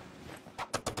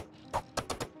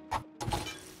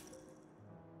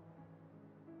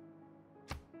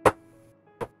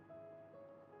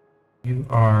 You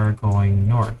are going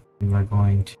north. You are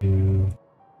going to...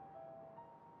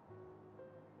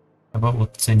 How about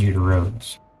we'll send you to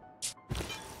Rhodes?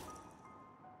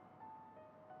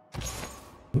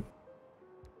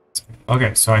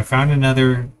 Okay, so I found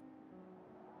another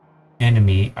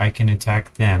enemy. I can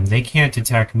attack them. They can't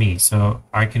attack me, so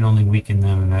I can only weaken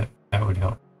them, and that would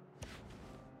help.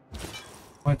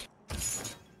 What?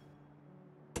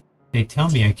 They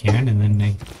tell me I can, and then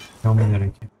they tell me that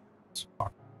I can.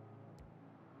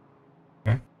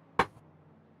 Okay.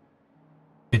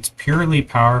 It's purely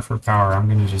power for power. I'm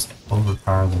gonna just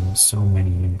overpower them with so many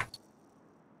units.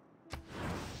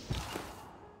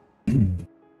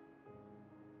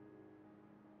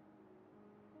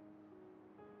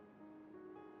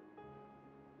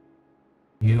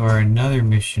 You are another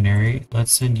missionary.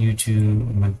 Let's send you to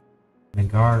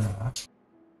Megara.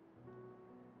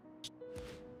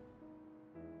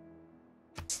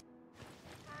 It's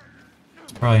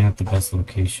probably not the best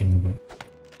location, but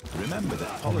remember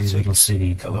that little politics,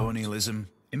 city. colonialism,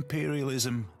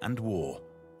 imperialism, and war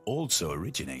also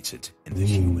originated in the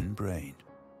human brain.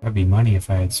 That'd be money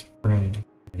if I had spread.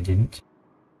 I didn't.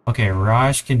 Okay,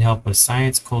 Raj can help with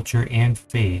science, culture, and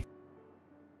faith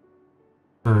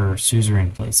for suzerain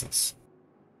places.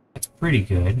 That's pretty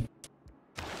good.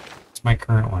 It's my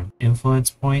current one.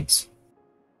 Influence points.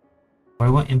 Do I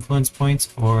want influence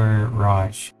points or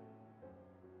Raj?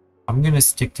 I'm gonna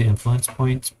stick to influence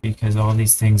points because all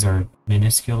these things are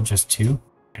minuscule, just 2.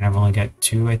 And I've only got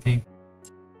 2, I think.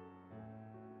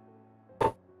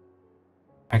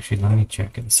 Actually, let me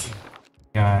check and see.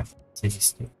 Got city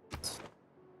states.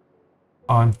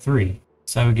 On 3.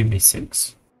 So that would give me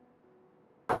 6.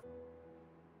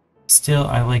 Still,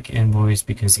 I like envoys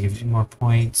because it gives you more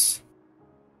points.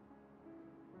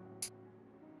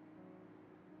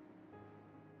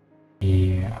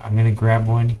 Yeah, I'm gonna grab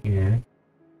one here.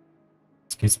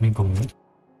 This gets me gold.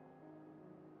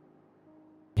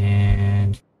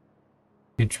 And you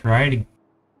could try to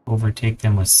overtake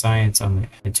them with science on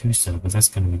the Hattusa, but that's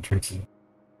gonna be tricky.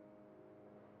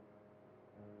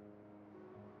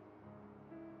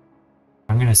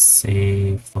 I'm gonna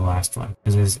save the last one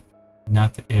because it's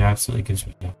nothing. It absolutely gives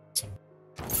me nothing. So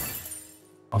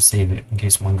I'll save it in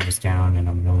case one goes down and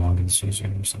I'm no longer the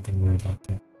suzerain or something weird like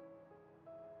that.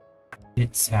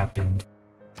 It's happened.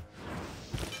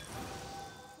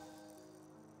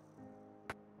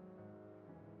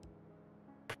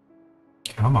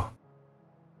 Come on.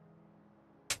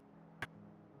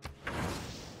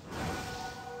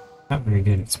 Not very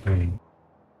good at spreading.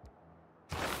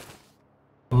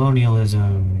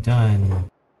 Colonialism, done.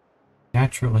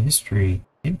 Natural history,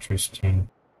 interesting.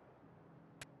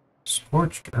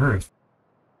 Scorched earth.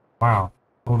 Wow.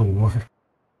 Total war.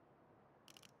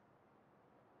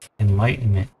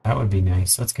 Enlightenment, that would be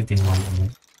nice. Let's get the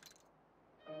enlightenment.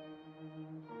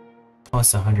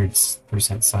 Plus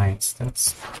 100% science.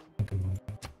 That's a good one.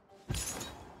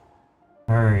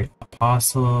 Alright,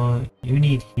 Apostle, you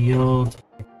need healed.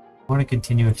 I want to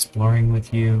continue exploring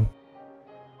with you.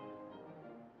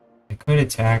 I could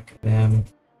attack them.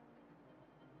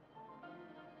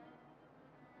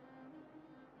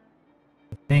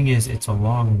 The thing is, it's a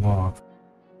long walk.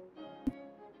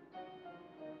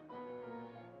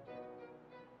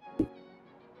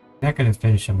 Not gonna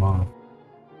finish them off.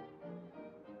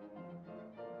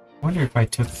 I wonder if I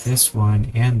took this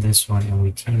one and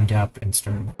we teamed up and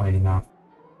started fighting off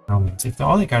Romans. If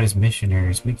all they got is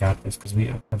missionaries, we got this because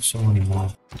we have so many more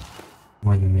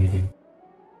than they do.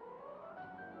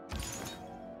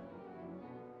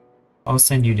 I'll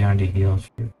send you down to heal.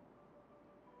 Sure.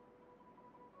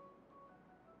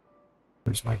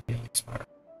 Where's my healing spot?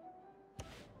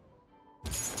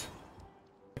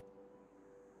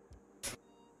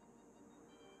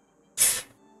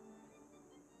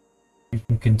 You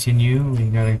can continue. We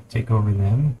gotta take over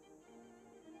them.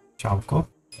 Chalco.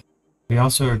 We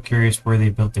also are curious where they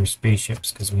built their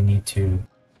spaceships because we need to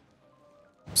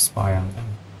spy on them.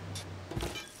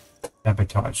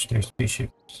 Sabotage their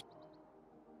spaceships.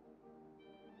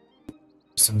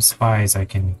 Some spies I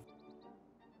can.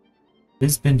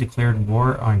 Lisbon declared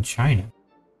war on China.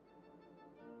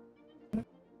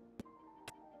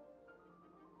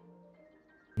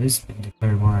 Lisbon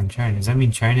declared war on China. Does that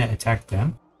mean China attacked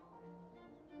them?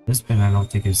 Lisbon I don't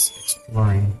think is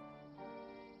exploring.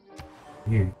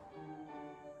 Weird.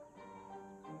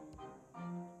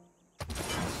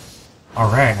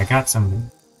 Alright, I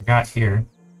got here.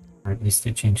 Or at least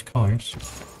it changed colors.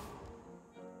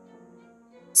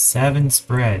 7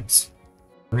 spreads.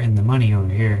 We're in the money over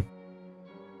here.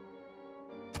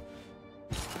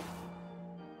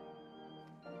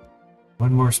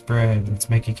 One more spread. Let's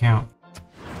make it count.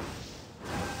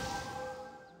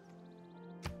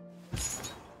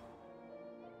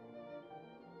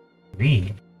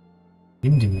 Green.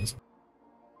 Hinduism.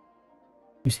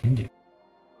 Who's Hindu?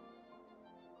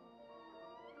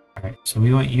 Alright, so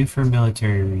we want you for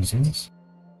military reasons.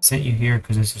 Sent you here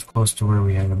because this is close to where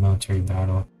we had a military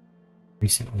battle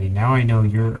recently. Now I know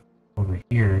you're over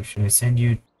here. Should I send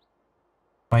you to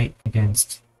fight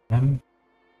against them?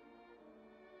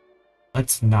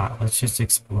 Let's not. Let's just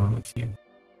explore with you.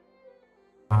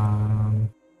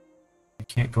 I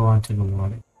can't go onto the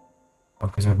water. Oh,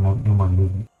 because I have no more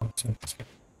movement. Oh, so that's good.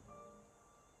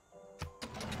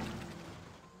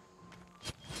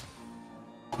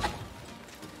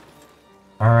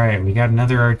 Alright, we got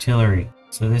another artillery.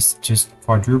 So this just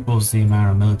quadruples the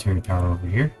amount of military power over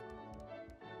here.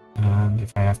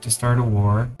 If I have to start a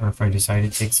war, or if I decide to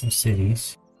take some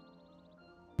cities,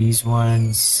 these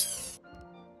ones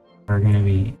are going to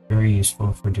be very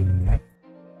useful for doing that.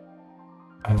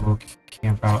 I will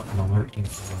camp out and alert you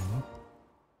for them.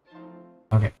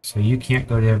 Okay, so you can't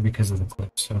go there because of the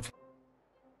cliff, so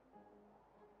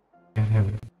can't have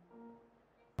it.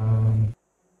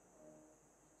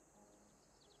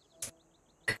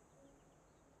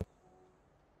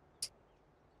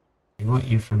 I want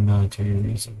you for military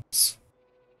reasons.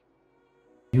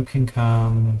 You can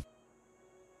come.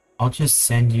 I'll just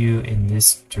send you in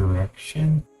this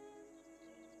direction.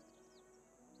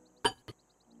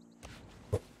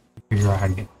 Figure out how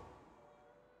to get.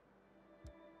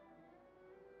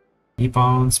 Keep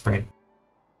on spreading.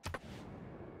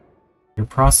 Your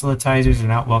proselytizers are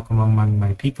not welcome among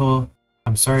my people.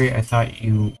 I'm sorry, I thought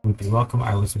you would be welcome.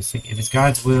 I was mistaken. If it's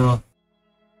God's will,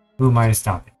 who am I to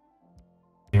stop it?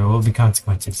 There will be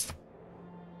consequences.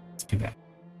 It's too bad.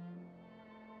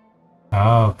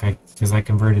 Oh, okay. Because I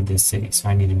converted this city, so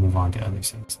I need to move on to other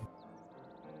cities.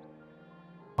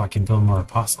 I can build more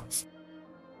apostles.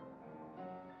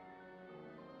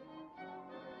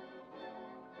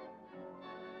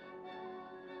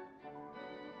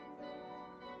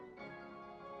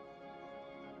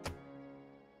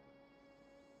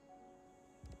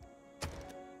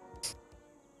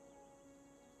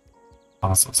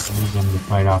 Apostles. I need them to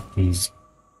fight off these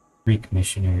Greek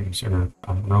missionaries, or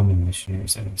Roman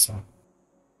missionaries that I saw.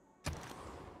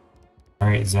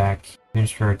 Alright, Zach.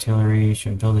 Finish for artillery.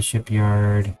 Should build a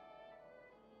shipyard.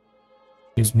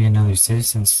 Gives me another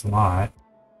citizen slot.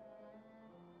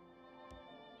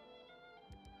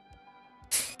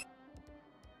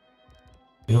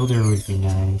 Builder would be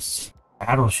nice.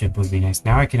 Battleship would be nice.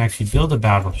 Now I can actually build a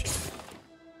battleship.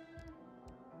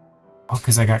 Oh,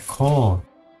 because I got coal.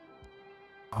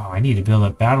 Oh, I need to build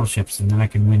up battleships and then I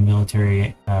can win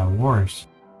military wars.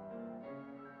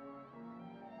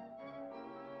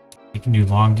 You can do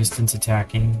long distance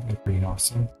attacking. They're pretty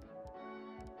awesome.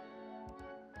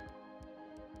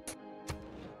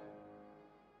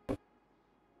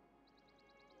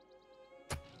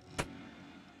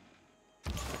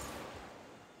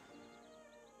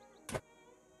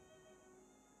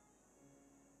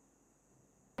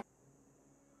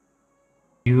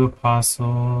 You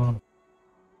apostle.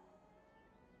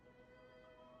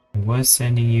 I was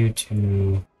sending you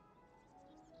to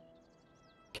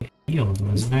get healed,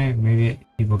 wasn't I? Maybe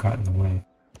people got in the way.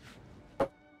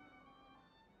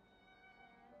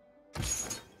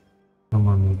 No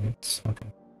more movements. Okay.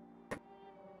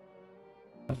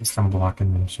 At least I'm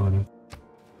blocking them, sort of.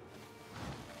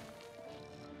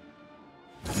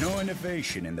 No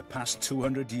innovation in the past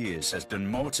 200 years has done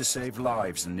more to save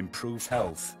lives and improve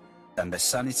health than the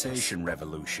sanitation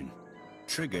revolution,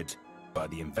 triggered by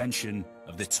the invention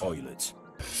of the toilet.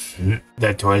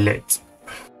 The toilet.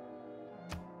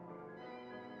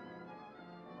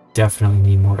 Definitely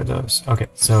need more of those. Okay,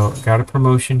 so got a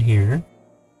promotion here.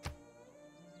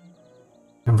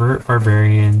 Convert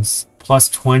barbarians. Plus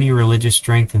 20 religious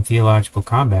strength and theological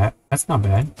combat. That's not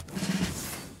bad.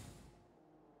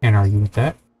 Can't argue with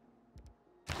that.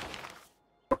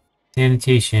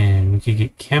 Sanitation. We could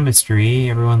get chemistry.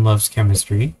 Everyone loves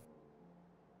chemistry.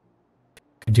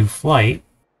 Could do flight.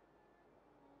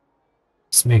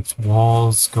 This makes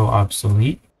walls go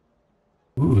obsolete.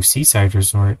 Ooh, seaside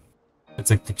resort.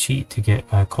 That's like the cheat to get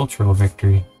a cultural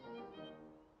victory.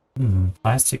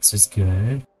 Plastics is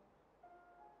good.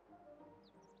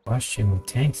 Question with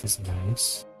tanks is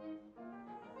nice.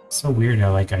 It's so weird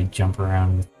how I jump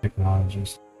around with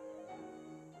technologies.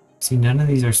 See, none of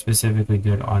these are specifically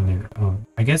good on their own.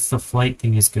 I guess the flight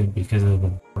thing is good because of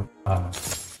the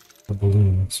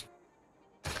balloons.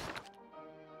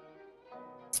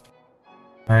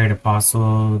 Alright,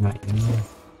 apostle, not you.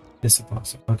 This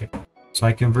apostle. Okay. So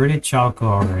I converted Chalco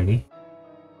already.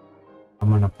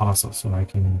 I'm an apostle, so I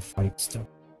can fight stuff.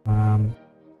 I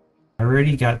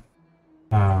already got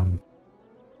Congo.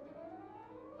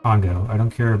 I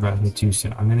don't care about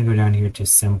Hattusa. I'm gonna go down here to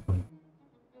Simple.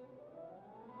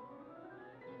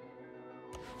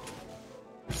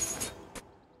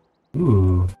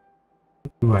 Ooh,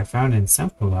 I found in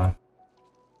Sempula.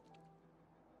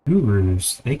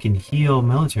 Gurus. They can heal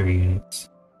military units.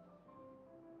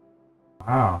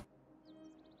 Wow.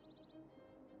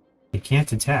 They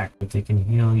can't attack, but they can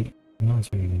heal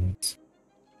military units.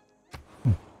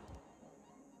 I'm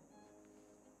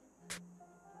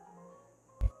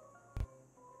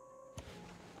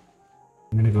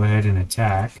gonna go ahead and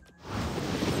attack.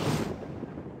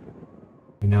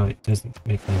 I know it doesn't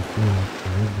make them feel like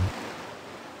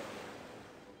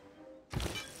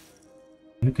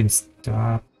but you can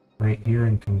stop right here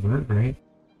and convert, right?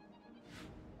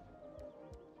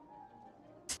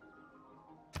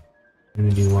 I'm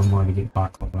gonna do one more to get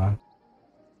Baklava.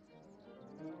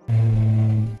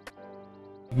 And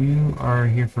you are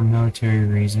here for military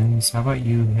reasons. How about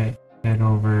you head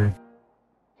over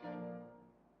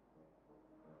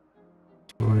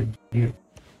toward you?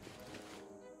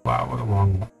 Wow, what a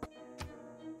long walk.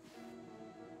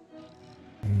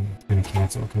 I'm gonna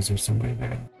cancel because there's somebody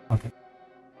there. Okay.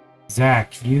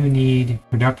 Zach, you need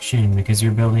production because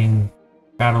you're building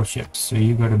battleships, so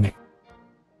you go to me.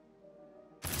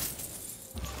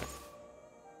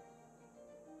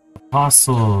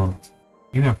 Apostle,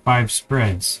 you have 5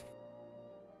 spreads.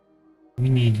 We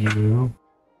need you.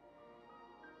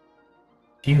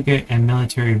 If you get a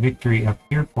military victory up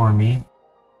here for me,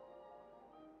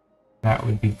 that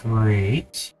would be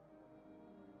great.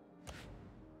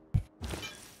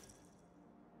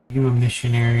 You a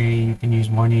missionary, you can use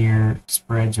one of your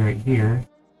spreads right here.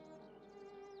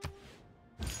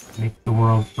 Make the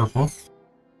world purple.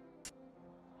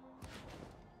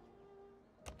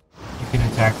 You can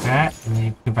attack attack that, and then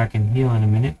you go back and heal in a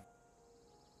minute.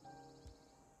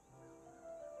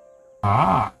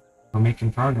 Ah, we're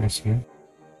making progress here.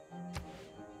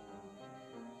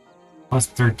 Plus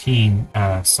 13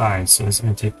 size, so it's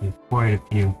going to take me quite a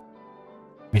few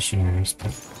missionaries,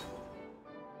 but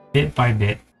bit by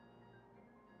bit.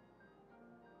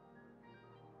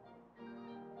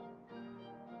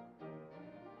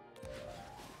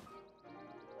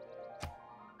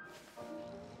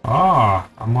 Oh,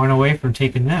 I'm one away from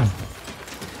taking them.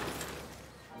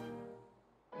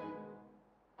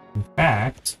 In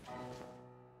fact,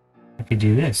 I could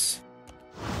do this.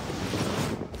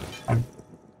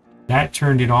 That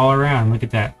turned it all around. Look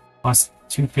at that. Plus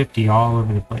 250 all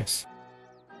over the place.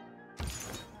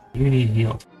 You need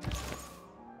healed.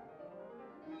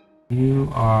 You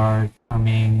are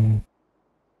coming...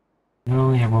 You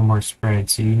only have one more spread,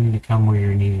 so you need to come where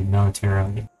you're needed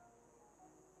militarily.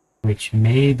 Which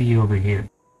may be over here.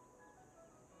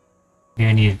 Maybe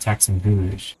I need to attack some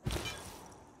Voodoo's.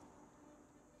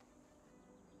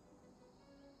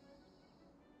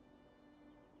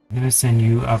 I'm gonna send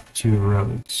you up to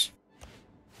Rhodes.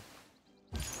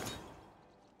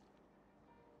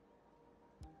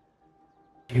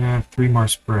 You have 3 more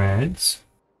spreads.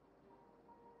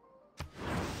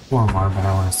 4 more, but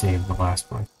I want to save the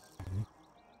last one.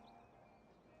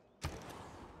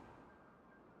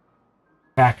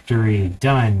 Factory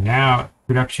done. Now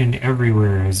production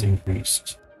everywhere is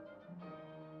increased.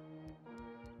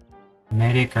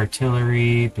 Medic,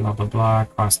 artillery, blah blah blah.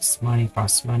 Costs money,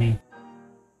 costs money.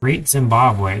 Great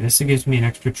Zimbabwe. This gives me an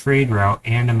extra trade route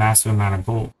and a massive amount of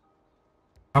gold.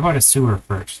 How about a sewer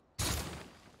first?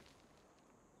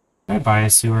 Can I buy a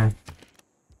sewer?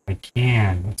 I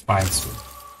can. Let's buy a sewer.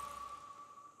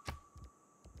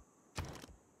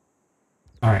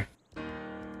 Alright.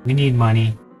 We need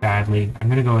money badly. I'm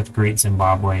gonna go with Great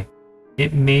Zimbabwe.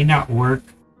 It may not work,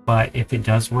 but if it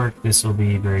does work, this will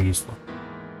be very useful.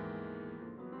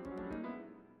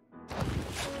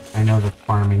 I know the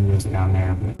farming goes down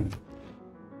there, but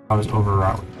I was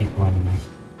overwrought with people anyway.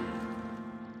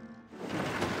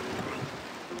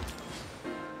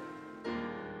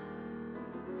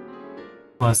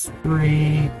 Plus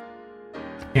 3.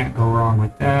 Can't go wrong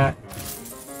with that.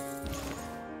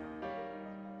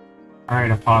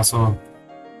 Alright, Apostle.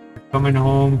 You're coming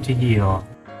home to heal.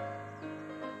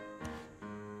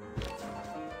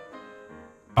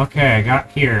 Okay, I got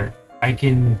here. I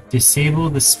can disable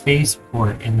the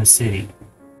spaceport in the city.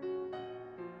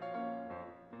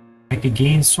 I could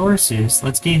gain sources.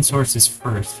 Let's gain sources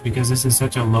first, because this is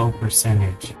such a low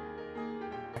percentage.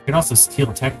 I could also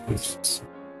steal tech boosts.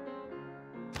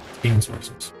 Gain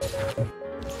sources.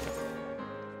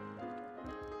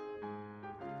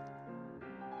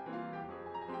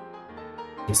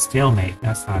 A stalemate,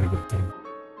 that's not a good thing.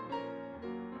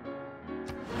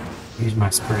 Use my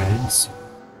spreads.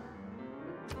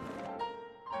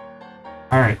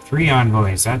 Alright, 3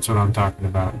 envoys, that's what I'm talking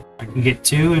about. I can get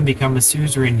 2 and become a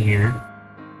suzerain here.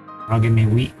 That'll give me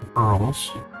wheat and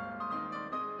pearls.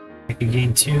 I could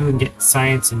gain 2 and get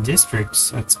science and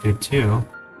districts, that's good too.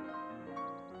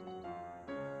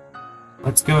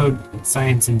 Let's go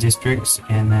science and districts,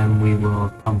 and then we will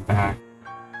come back.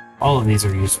 All of these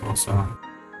are useful, so...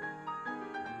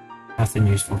 Nothing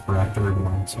useful for that 3rd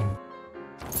one, so...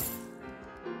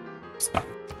 Stop.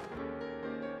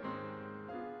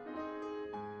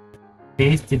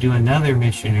 Faith to do another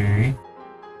missionary.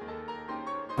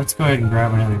 Let's go ahead and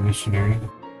grab another missionary.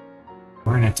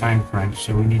 We're in a time crunch,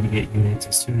 so we need to get units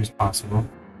as soon as possible.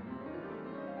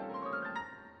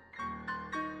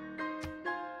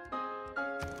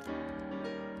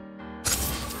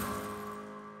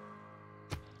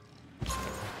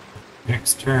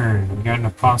 Next turn, we got an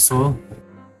apostle.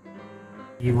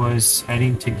 He was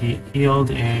heading to get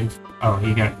healed and... Oh,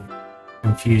 he got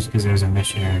confused because there's a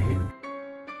missionary here.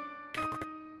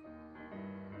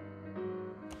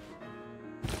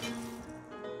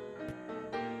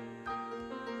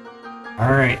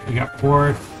 Alright, we got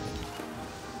 4.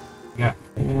 We got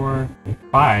 4,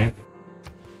 5.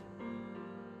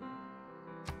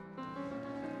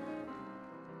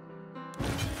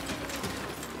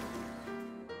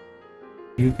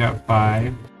 You got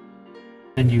 5.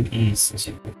 And you east.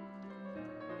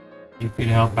 You could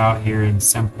help out here in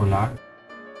Sempolak.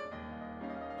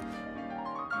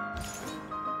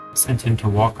 Sent him to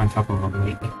walk on top of a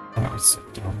lake. That was so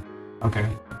dumb. Okay.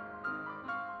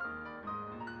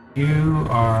 You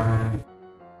are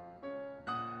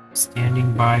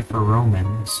standing by for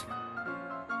Romans.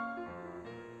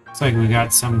 Looks like we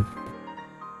got some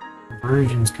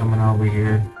virgins coming over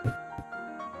here.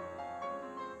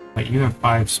 But you have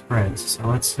 5 spreads, so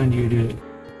let's send you to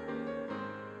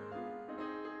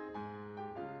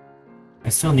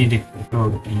still need to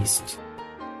go east.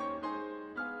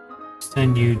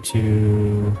 Send you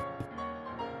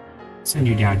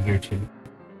down here too.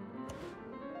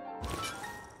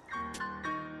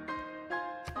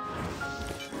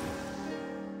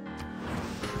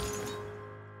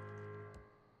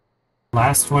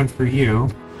 Last one for you.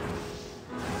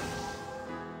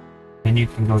 Then you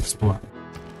can go explore.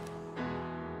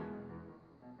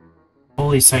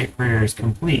 Holy Site prayer is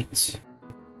complete.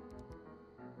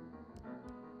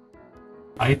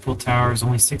 Eiffel Tower is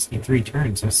only 63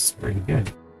 turns. That's pretty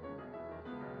good.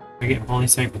 I get Holy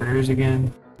Site prayers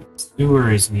again. Sewer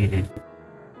is needed.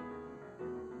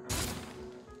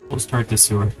 We'll start the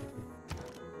sewer.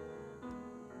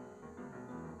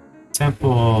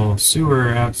 Temple, sewer,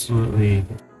 absolutely.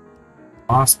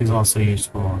 Mosque is also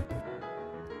useful.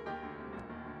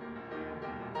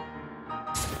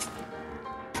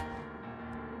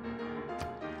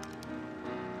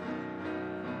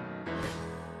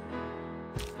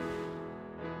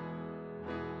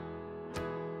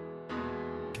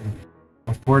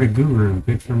 Afford a guru,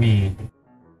 good for me.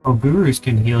 Oh, gurus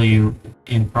can heal you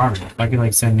in progress. I could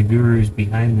like send the gurus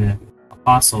behind the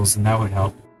apostles and that would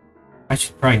help. I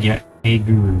should probably get a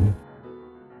guru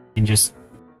and just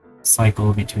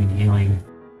cycle between healing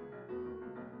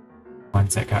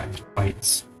ones that got into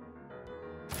fights.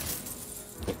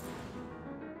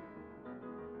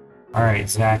 Alright,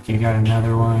 Zach, you got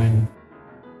another one.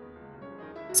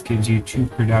 This gives you 2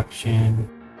 production.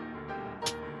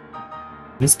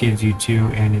 This gives you 2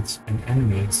 and it's an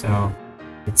enemy, so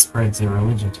it spreads their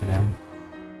religion to them.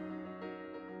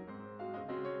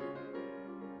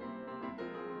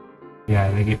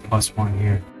 Yeah, they get +1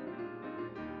 here.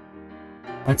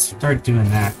 Let's start doing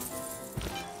that.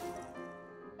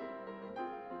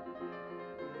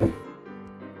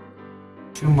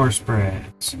 Two more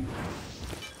spreads.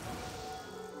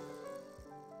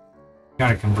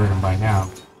 Gotta convert them by now.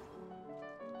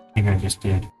 I think I just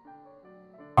did.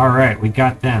 Alright, we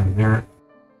got them. They're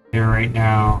right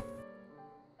now.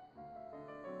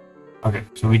 Okay,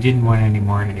 so we didn't want any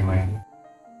more anyway.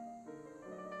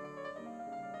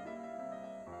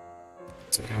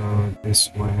 Let's go this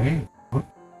way. Oh,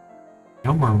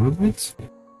 no more movements?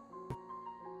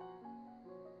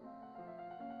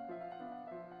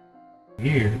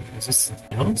 Weird. Is this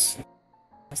hills?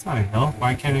 That's not a hill.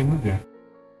 Why can't I move there?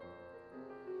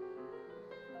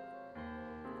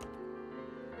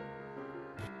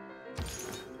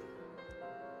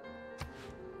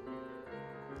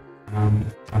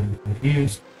 I'm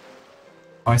confused.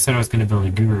 Oh, I said I was going to build a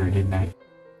guru, didn't I?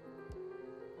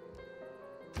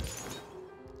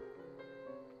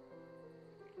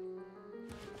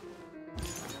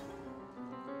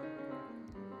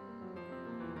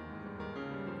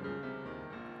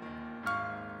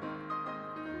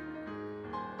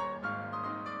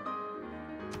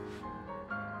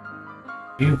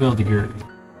 You build a guru.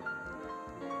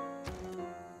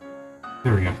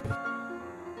 There we go.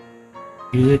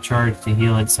 Use a charge to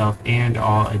heal itself and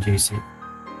all adjacent.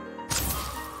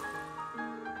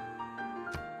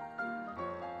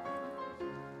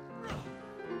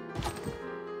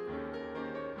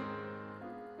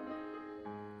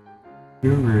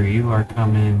 Guru, you are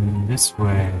coming this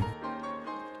way.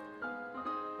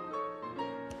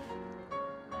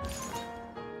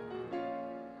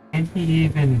 Can he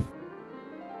even...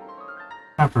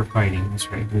 Not for fighting,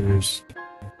 that's right, Guru's...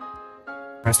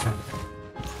 Restaurant.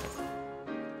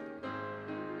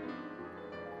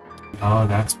 Oh,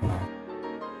 that's why.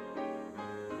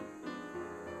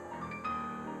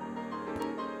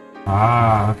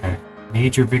 Ah, okay.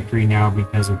 Major victory now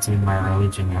because it's in my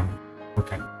religion now.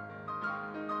 Okay.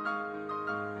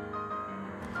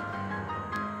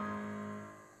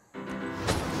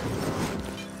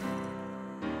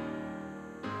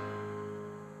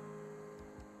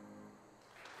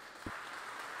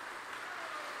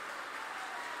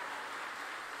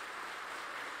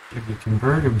 Should we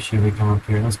convert or should we come up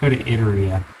here? Let's go to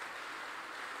Italia.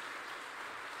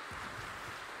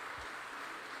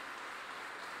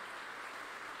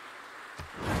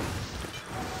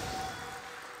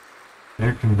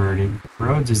 They're converted.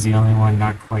 Rhodes is the only one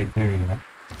not quite there yet.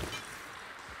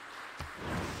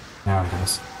 Now it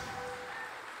is.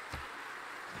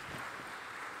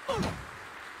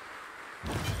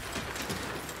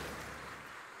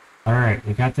 Alright,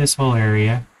 we got this whole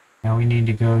area. Now we need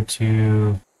to go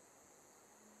to...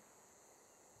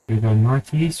 Should we go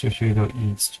northeast or should we go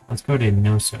east? Let's go to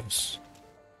Knossos.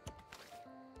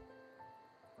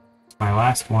 My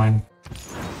last one.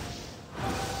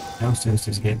 Knossos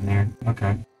is getting there.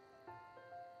 Okay.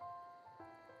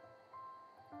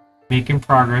 Making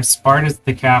progress. Sparta's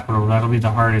the capital. That'll be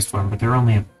the hardest one, but they're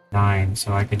only 9,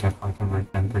 so I could definitely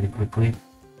convert them pretty quickly.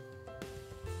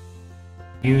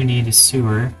 You need a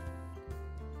sewer.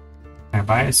 Can I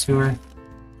buy a sewer?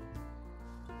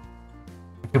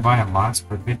 I could buy a mosque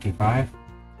for 55.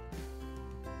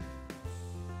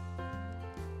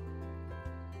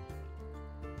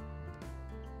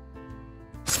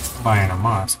 I'm buying a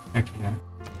mosque. Heck yeah.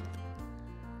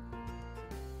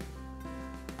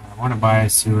 I want to buy a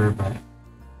sewer, but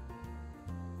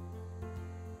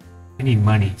I need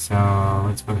money, so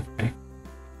let's go with pick.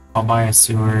 I'll buy a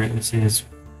sewer. This is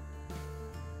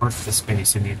worth the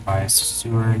space. I need to buy a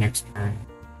sewer next turn.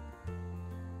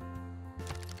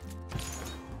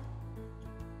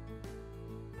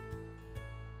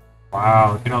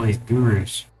 Wow, look at all these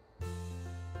gurus.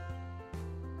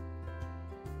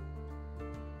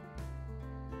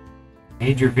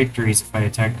 Major victories if I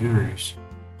attack gurus.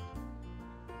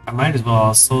 I might as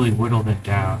well slowly whittle them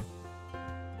down.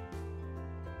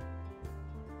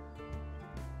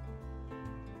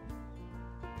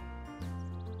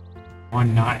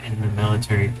 One not in the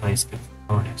military place gets a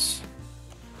bonus.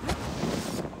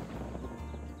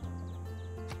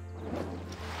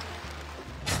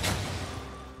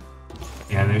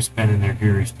 Yeah, they're spending their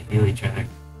gurus to heal each other.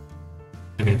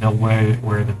 Okay, they'll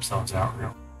wear themselves out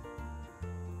real.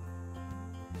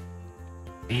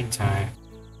 Meantime,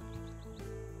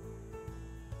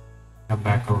 come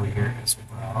back over here as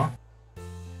well.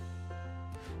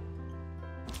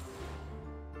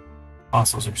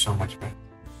 Fossils are so much better,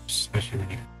 especially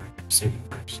when you convert your city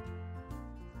first.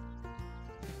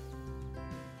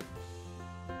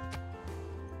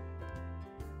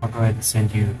 I'll go ahead and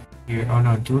send you here. Oh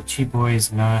no, Dulce Boy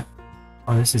is not.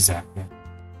 Oh, this is Zapia.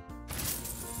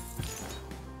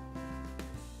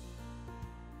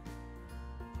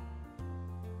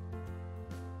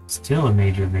 Still a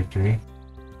major victory.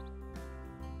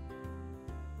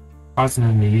 Causing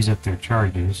them to use up their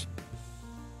charges.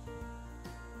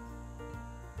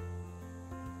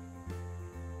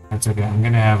 That's okay. I'm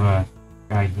gonna have a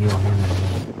guy heal him in a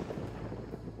minute.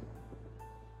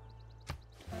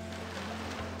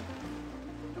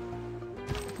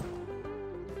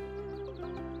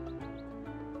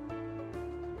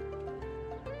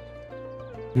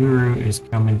 Guru is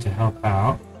coming to help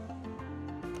out.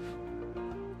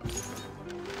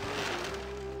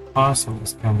 Apostle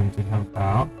is coming to help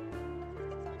out.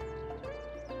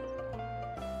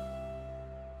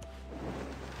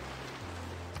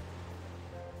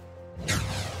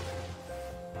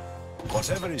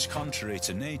 Whatever is contrary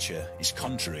to nature is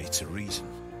contrary to reason,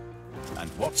 and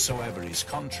whatsoever is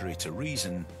contrary to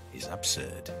reason is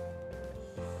absurd.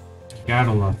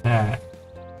 Gotta love that.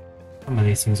 Some of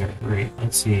these things are great.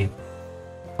 Let's see.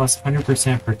 Plus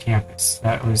 100% per campus.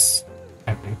 That was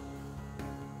epic.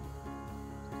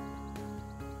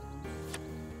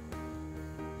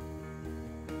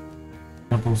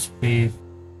 Doubles faith,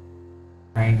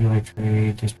 triangular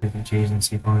trade, district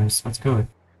adjacency bonus. Let's go.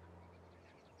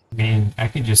 I mean, I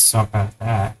could just swap out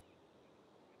that.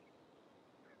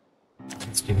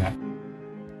 Let's do that.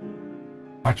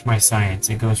 Watch my science.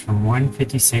 It goes from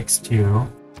 156 to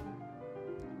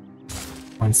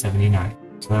 179.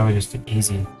 So that was just an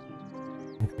easy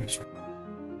increase.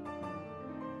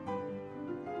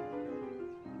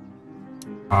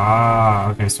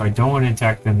 Ah, okay. So I don't want to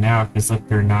attack them now because look,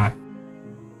 they're not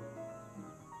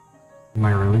in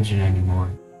my religion anymore.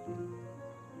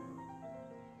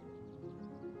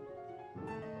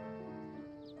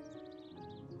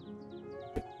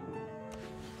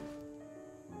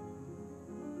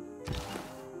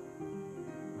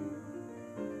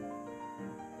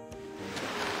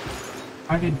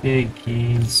 How did they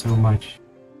gain so much?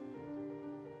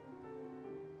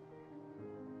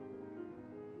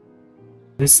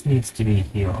 This needs to be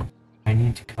healed. I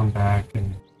need to come back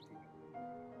and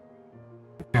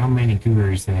look how many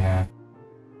gurus they have.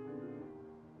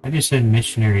 I just send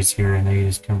missionaries here and they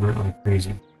just convert like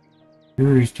crazy.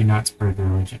 Gurus do not spread the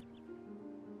religion.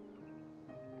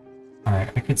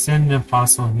 Alright, I could send an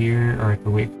apostle here or I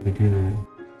could wait for the guru.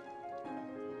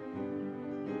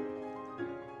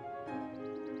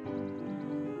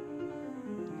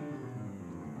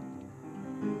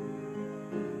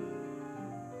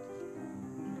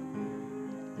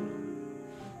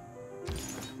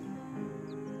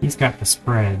 He's got the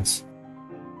spreads.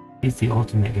 He's the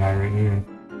ultimate guy right here.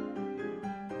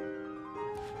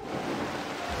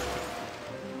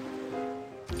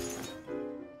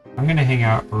 I'm gonna hang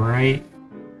out right...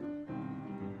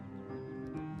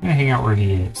 I'm gonna hang out where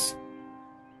he is.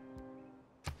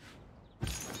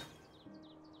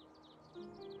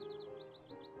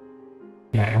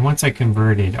 Yeah, and once I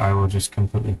converted, I will just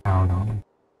completely pound on him.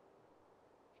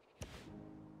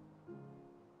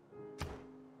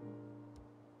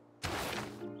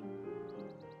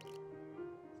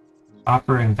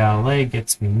 Opera and ballet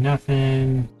gets me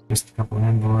nothing. Just a couple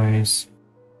envoys.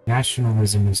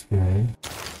 Nationalism is good.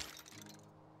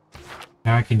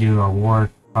 Now I can do a war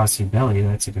posse belly.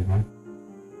 That's a good one.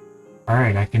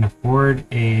 Alright, I can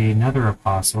afford another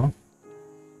apostle.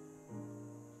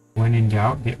 When in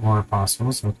doubt, get more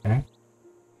apostles. Okay.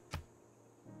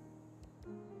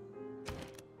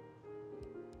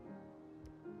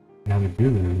 Another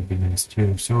Dulu would be nice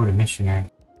too. So would a missionary.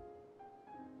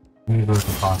 I'm gonna go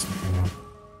with apostle for now.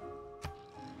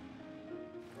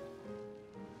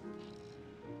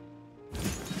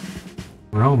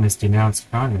 Rome has denounced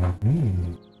Congo.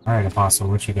 Alright, apostle,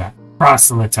 what you got?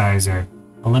 Proselytizer.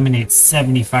 Eliminates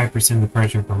 75% of the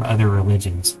pressure from other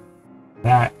religions.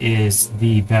 That is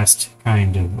the best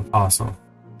kind of apostle.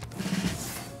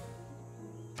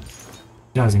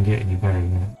 Doesn't get any better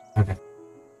than that. Okay.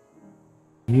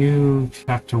 You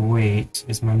have to wait.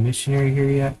 Is my missionary here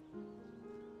yet?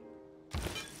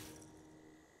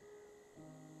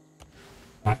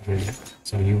 Not here yet.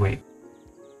 So you wait.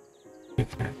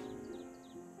 Good turn.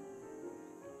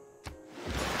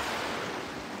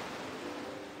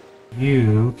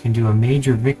 You can do a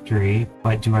major victory,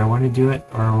 but do I want to do it,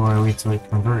 or will I wait till it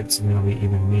converts and it'll be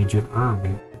even major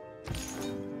urban?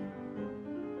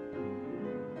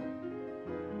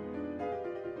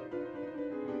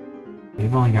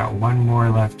 They've only got one more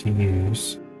left to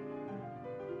use.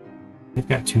 They've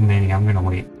got too many. I'm gonna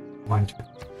wait one turn.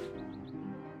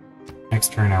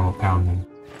 Next turn I will pound them.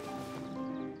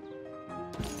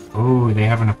 Oh, they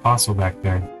have an apostle back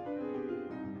there.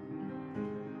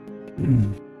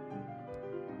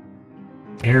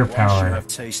 Air power. Once you have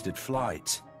tasted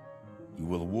flight, you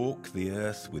will walk the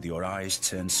earth with your eyes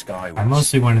turned skyward. I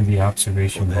mostly wanted the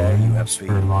observation volumes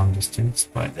for long distance,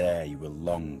 but there you will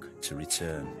long to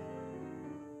return.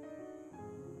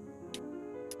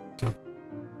 So.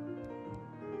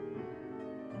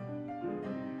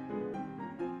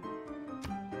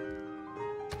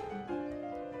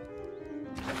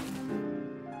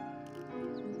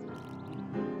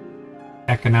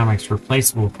 Economics,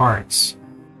 replaceable parts.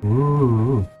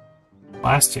 Ooh,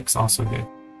 plastics also good.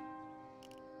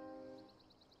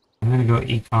 I'm gonna go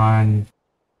econ,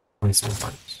 replaceable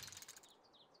parts.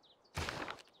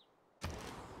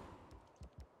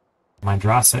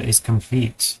 Madrasa is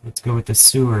complete. Let's go with the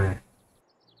sewer,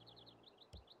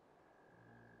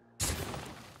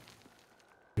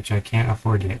 which I can't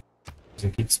afford yet because I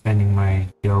keep spending my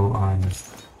dough on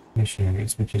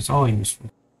missionaries, which is all useful.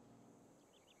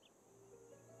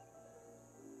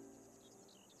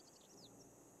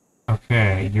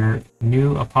 Okay, your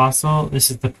new apostle,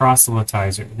 this is the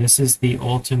proselytizer. This is the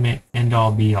ultimate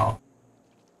end-all be-all.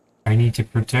 I need to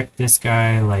protect this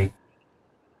guy like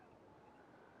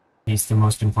he's the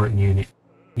most important unit.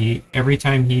 Every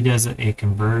time he does a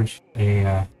converge,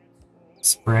 a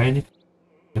spread,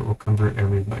 it will convert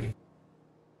everybody.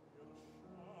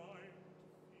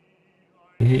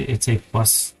 It's a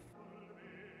plus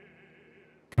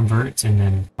converts and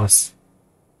then plus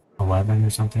 11 or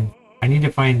something. I need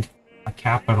to find a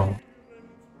capital.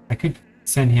 I could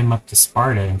send him up to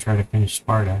Sparta and try to finish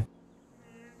Sparta.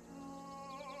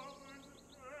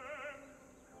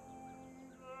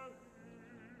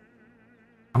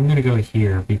 I'm gonna go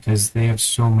here because they have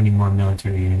so many more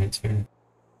military units here.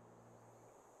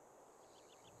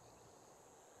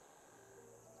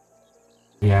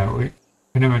 Yeah, we're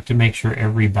gonna have to make sure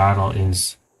every battle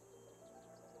is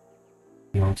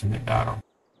the ultimate battle.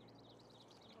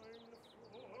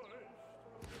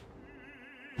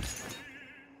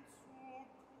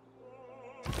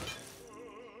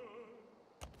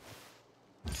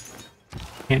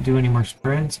 Can't do any more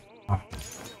spreads? Oh.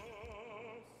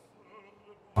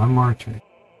 One more turn.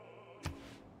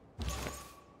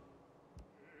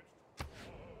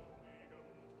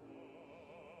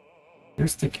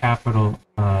 Here's the capital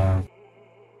of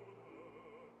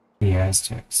the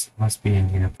Aztecs. Must be in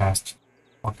here past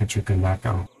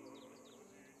Huacachucalaco.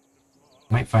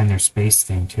 Might find their space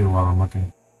thing too while I'm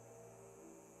looking.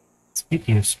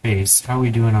 Speaking of space, how are we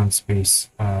doing on space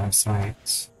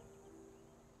science?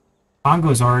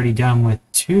 Congo's already done with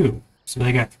 2, so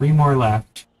they got 3 more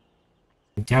left.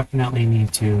 We definitely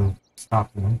need to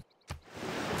stop them.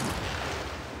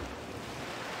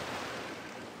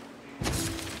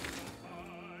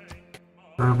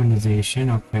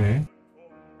 Urbanization, okay.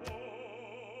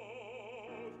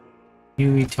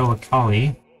 Huey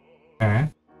Tolakali, okay.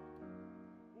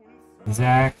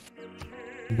 Zach,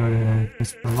 go to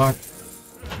Christopher Luck.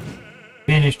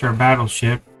 Finished our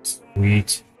battleship,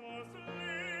 sweet.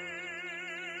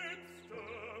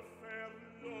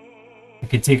 I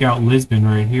could take out Lisbon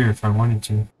right here if I wanted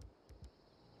to.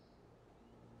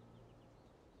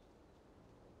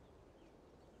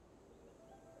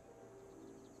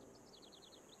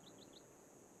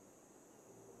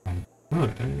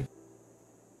 Good.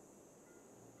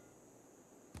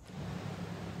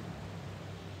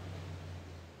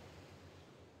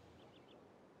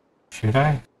 Should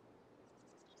I?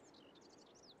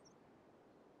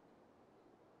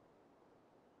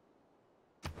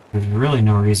 There's really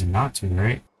no reason not to,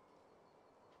 right?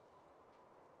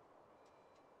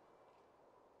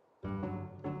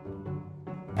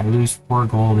 I lose 4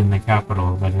 gold in the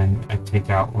capital, but then I take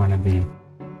out one of the...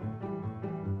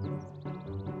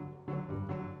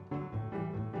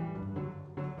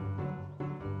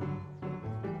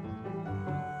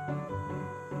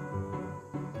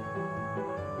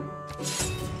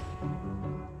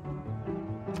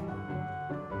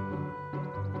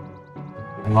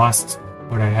 I lost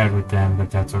what I had with them, but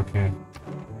that's okay.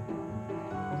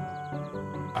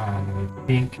 I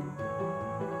think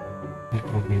it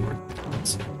will be worth it.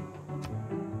 Let's see.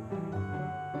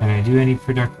 Can I do any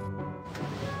product?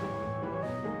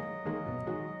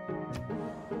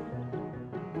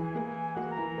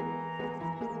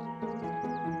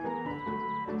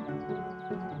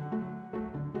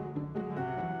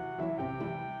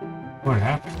 What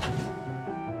happened?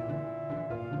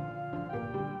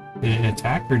 Did it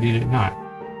attack or did it not?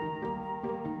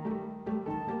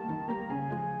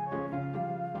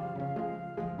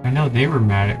 I know they were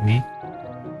mad at me.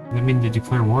 Does that mean they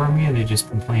declare war on me or they just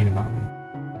complain about me?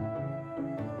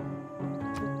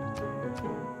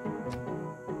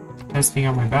 Testing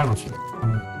out my battleship.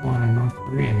 I'm going to North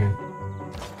Korea here.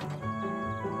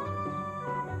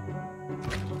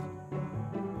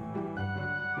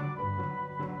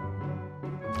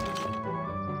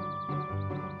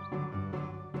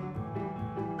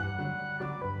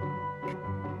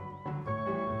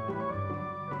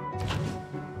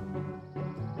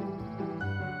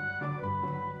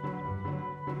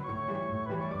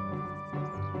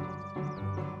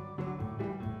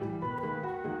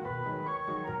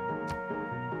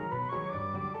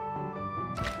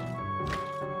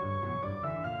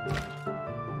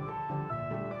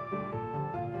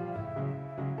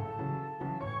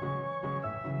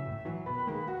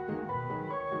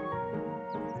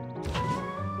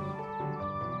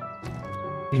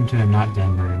 Seem to have not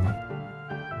done very much.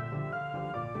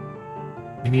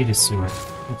 I need a sewer.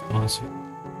 Let's pull a sewer.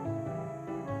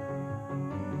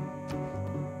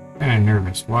 Kinda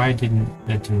nervous. Why didn't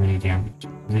that do any damage?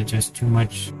 Is it just too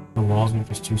much? The walls are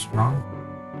just too strong?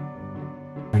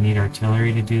 I need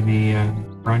artillery to do the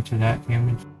brunt of that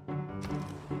damage?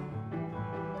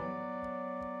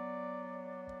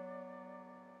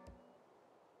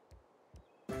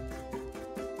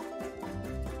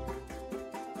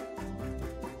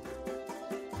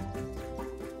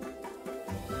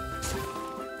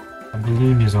 A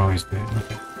balloon is always good.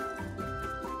 Okay.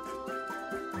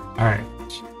 Alright.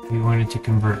 We wanted to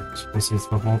convert. This is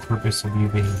the whole purpose of you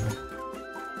being here.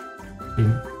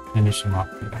 Didn't finish him off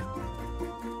yet.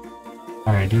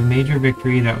 Alright, do a major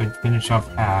victory that would finish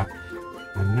off half.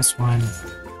 And this one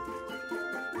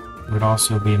would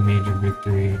also be a major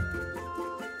victory.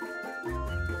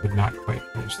 Would not quite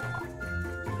finish that one.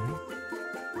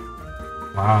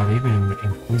 Right. Wow, even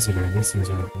Inquisitor, this is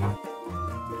not.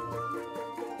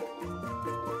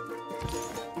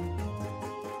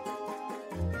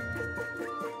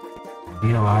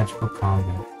 Theological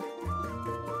combat.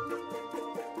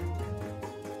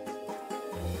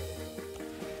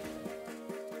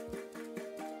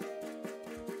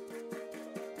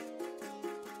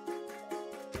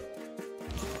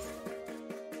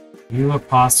 You,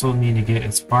 Apostle, need to get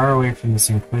as far away from this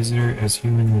Inquisitor as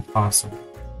humanly possible.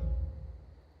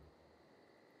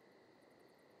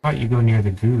 How about you go near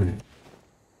the goo?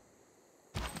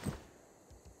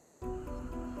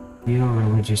 Heal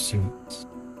religious units.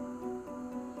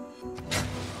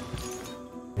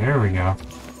 There we go.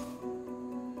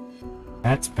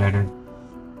 That's better.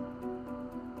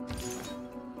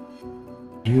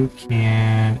 You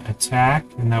can attack,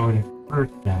 and that would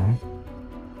hurt them.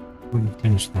 Wouldn't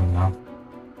finish them though.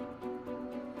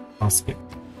 I'll skip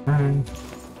turn.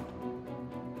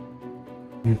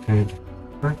 You could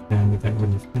hurt them, but that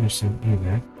wouldn't finish them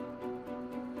either.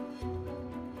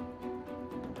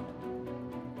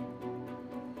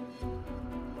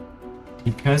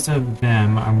 Because of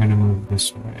them, I'm gonna move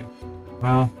this way.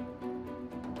 Well,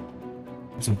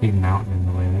 there's a big mountain in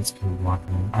the way. That's gonna block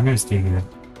them. I'm gonna stay here.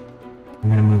 I'm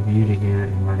gonna move you to here,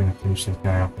 and we're gonna finish this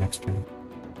guy off next turn.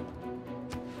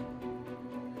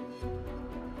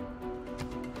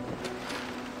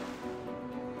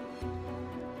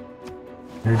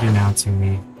 They're denouncing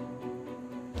me.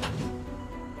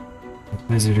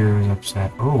 Inquisitor was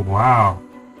upset. Oh, wow.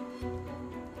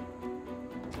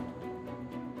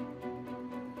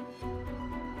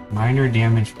 Minor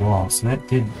damaged wall. So that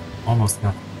did almost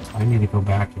nothing. So I need to go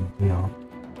back and heal.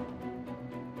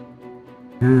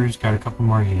 Guru's got a couple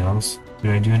more heals. Did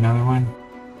I do another one?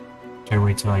 Should I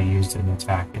wait till I used an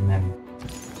attack and then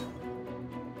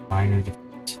minor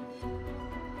defeat?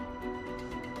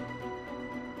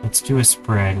 Let's do a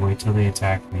spread. Wait till they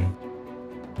attack me.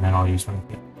 And then I'll use one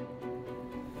heal.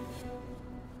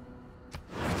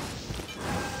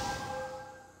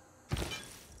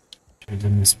 Should have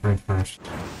done the spread first.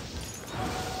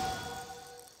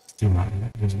 Still not,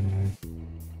 that doesn't matter.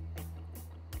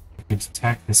 I could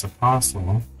attack this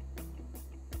apostle.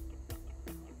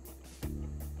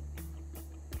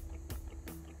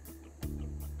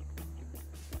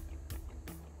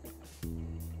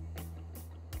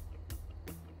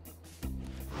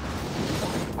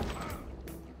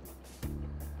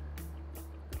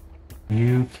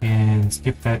 You can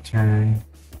skip that turn.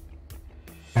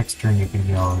 Next turn you can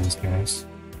heal all these guys.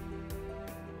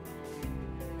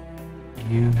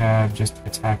 You have just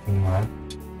attacking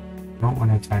left. Don't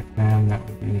want to attack them, that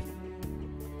would be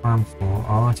harmful.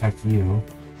 I'll attack you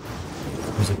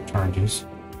because it charges.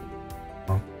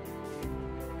 Oh.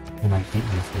 They might beat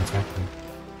me if they attack me.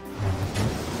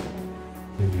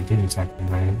 Maybe they did attack me,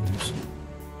 but I didn't lose.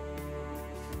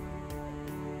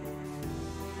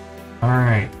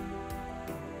 Alright.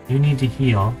 You need to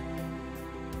heal.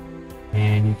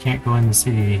 And you can't go in the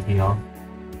city to heal.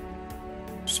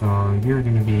 So you're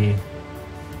gonna be...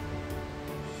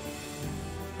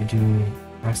 You do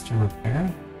rest and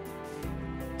repair?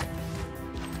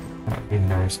 That would be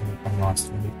embarrassing if I lost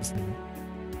it because of it.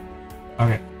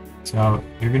 Okay, so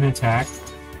you're gonna attack,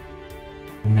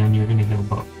 and then you're gonna heal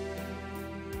both.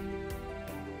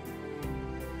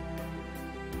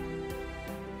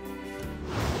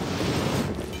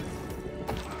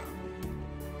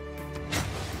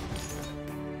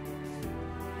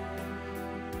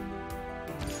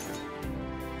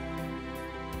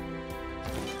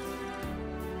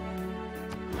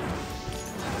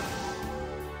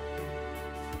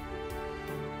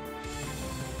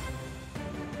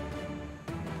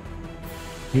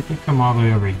 You could come all the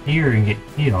way over here and get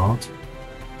healed,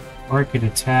 or I could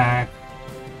attack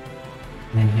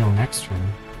and then heal next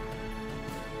turn.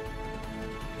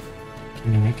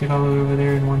 Can you make it all the way over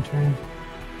there in one turn?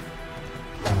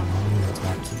 I don't know, I'm gonna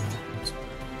attack you.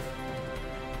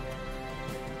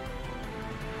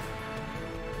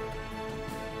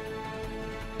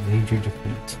 Major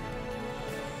defeat.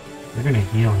 They're gonna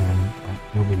heal him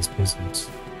like nobody's business.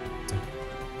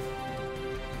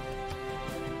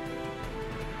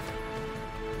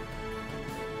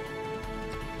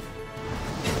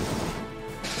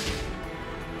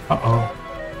 Uh-oh.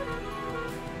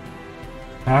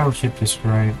 Battleship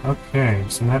destroyed. Okay,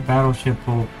 so that battleship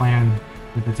whole plan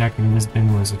with attacking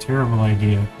Lisbon was a terrible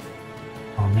idea.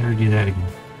 I'll never do that again.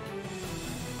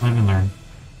 Live and learn.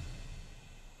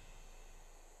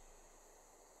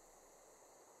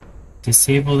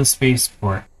 Disable the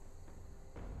spaceport.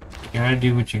 You gotta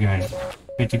do what you gotta do.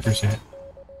 50%.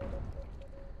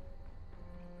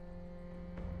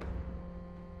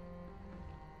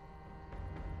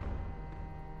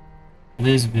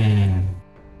 Lisbon.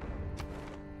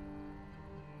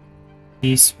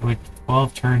 Peace with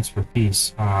 12 turns for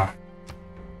peace. Ah.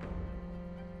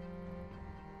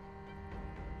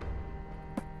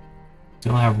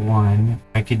 Still have one.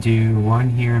 I could do one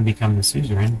here and become the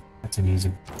suzerain. That's an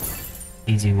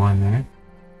easy one there.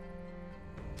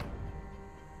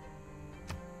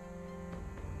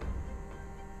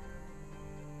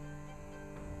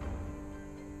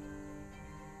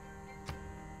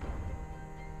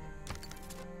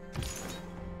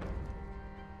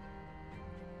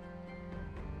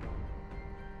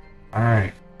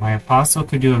 Alright, my apostle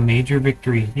could do a major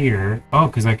victory here. Oh,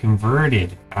 because I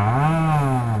converted.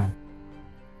 Ah.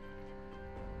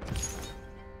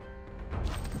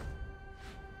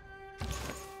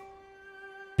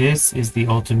 This is the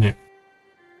ultimate...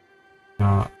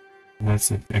 No,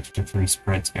 that's an extra 3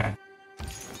 spreads guy.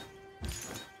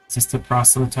 Is this the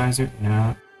proselytizer?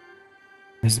 No.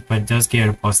 But it does get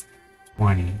a plus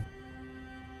 20.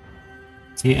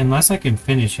 See, unless I can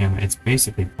finish him, it's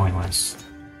basically pointless.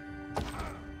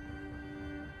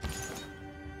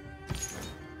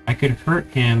 I could hurt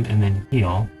him and then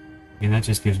heal, and that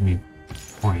just gives me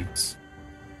points.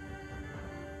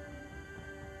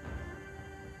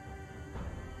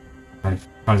 Or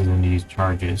causes them to use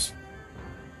charges.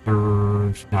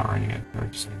 Surge, not running out of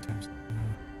charge same time.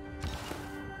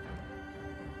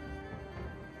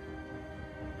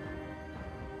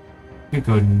 Could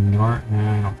go north. No,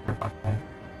 I don't care about that.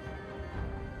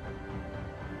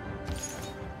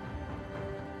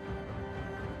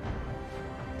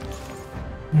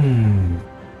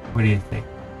 What do you think?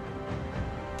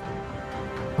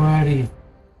 What do you think?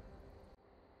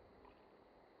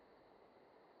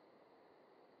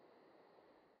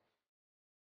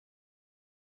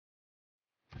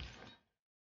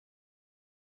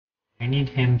 I need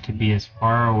him to be as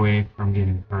far away from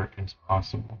getting hurt as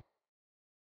possible.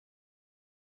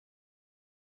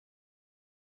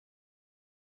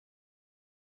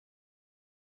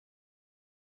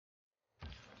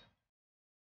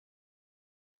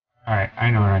 Alright, I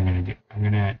know what I'm going to do. I'm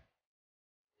going to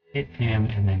hit him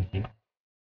and then heal.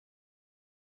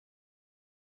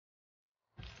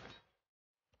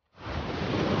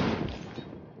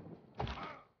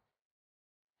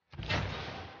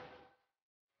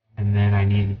 And then I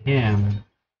need him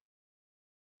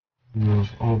to move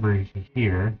over to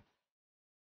here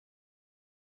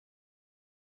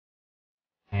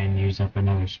and use up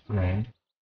another spread.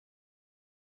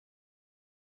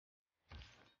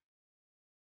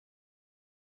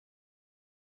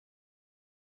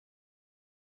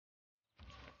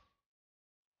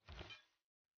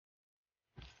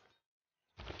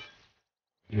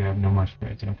 You have no more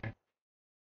spreads, okay.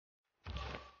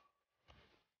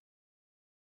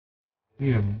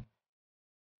 You have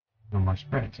no more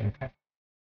spreads, okay.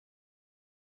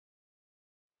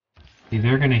 See,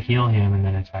 they're going to heal him and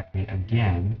then attack me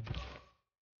again.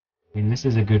 I mean, this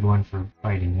is a good one for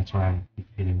fighting, that's why I keep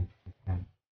hitting him.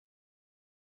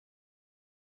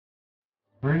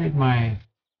 Where did my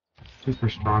super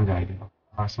strong guy go?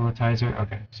 Proselytizer?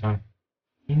 Okay, so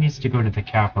he needs to go to the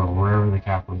capital, wherever the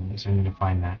capital is. I need to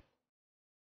find that.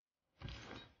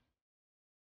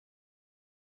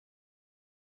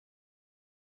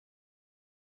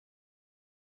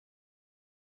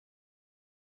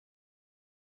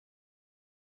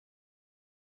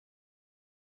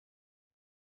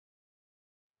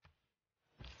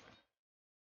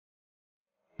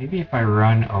 Maybe if I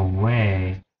run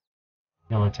away,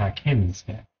 he'll attack him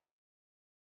instead.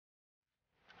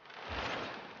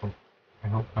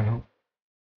 Oh, I hope.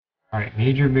 Alright,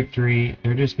 major victory.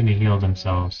 They're just going to heal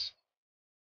themselves.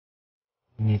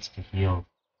 He needs to heal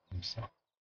himself.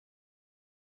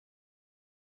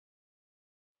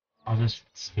 I'll just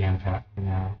stand pat for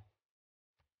now.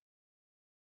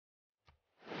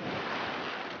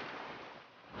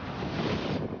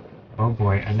 Oh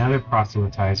boy, another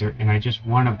proselytizer, and I just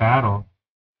won a battle,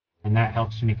 and that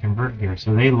helps me convert here.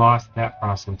 So they lost that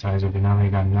proselytizer, but now they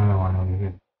got another one over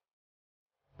here.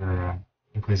 For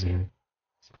Inquisitor.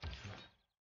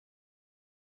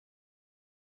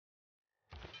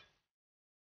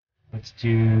 Let's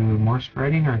do more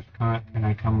spreading, or can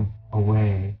I come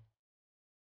away?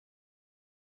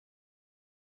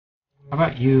 How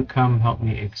about you come help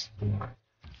me explore?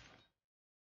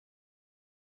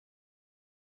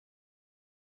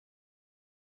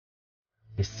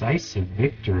 Decisive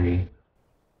victory.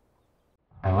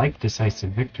 I like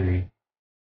decisive victory.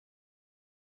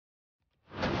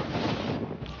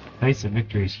 Decisive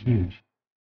victory is huge.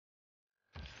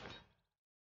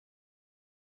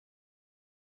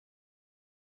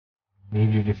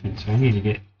 Major defeat. So I need to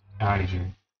get out of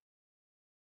here.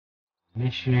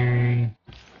 Missionary.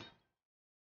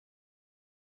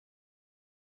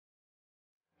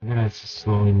 I'm gonna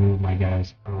slowly move my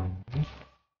guys around.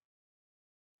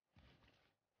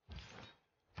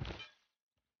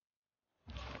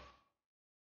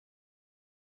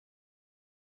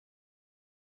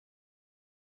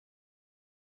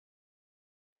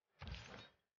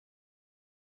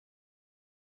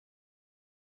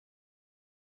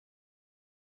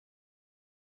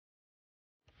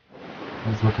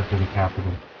 He's looking for the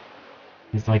capital.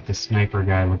 He's like the sniper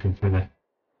guy looking for the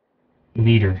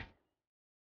leader.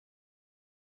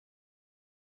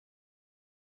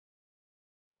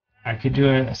 I could do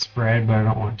a spread, but I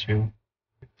don't want to.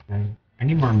 I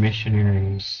need more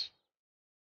missionaries.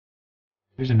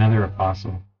 There's another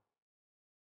apostle.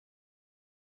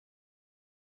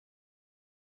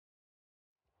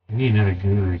 I need another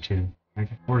guru too. I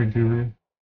can afford a guru.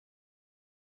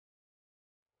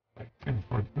 I can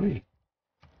afford 3.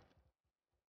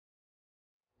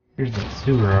 Here's the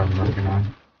sewer I'm working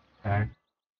on. Back.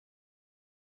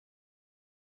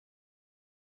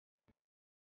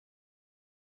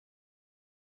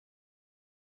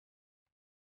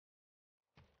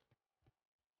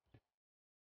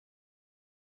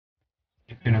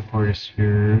 You can afford a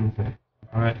sewer, but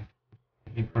alright. I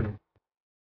can afford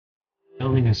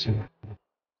building a sewer.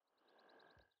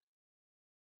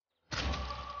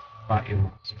 Bought you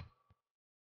one.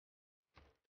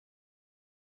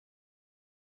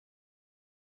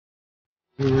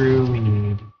 Guru we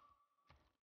need.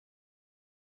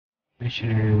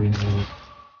 Missionary we need.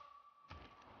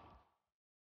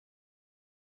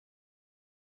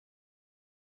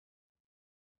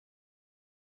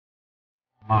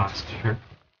 Mosque, sure.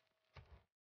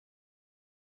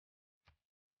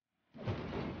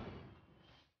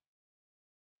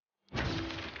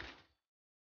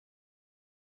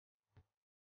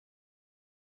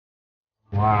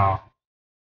 Wow.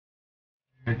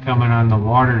 They're coming on the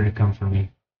water to come for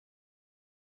me.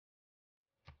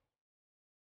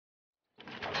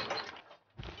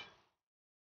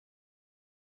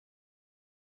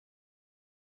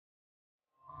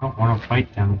 I don't want to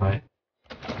fight them, but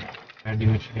gotta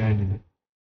do what you gotta do.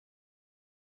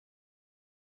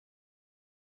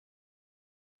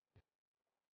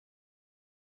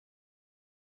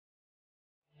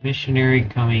 Missionary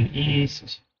coming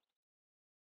east.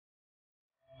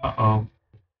 Uh-oh.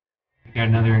 We got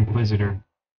another Inquisitor.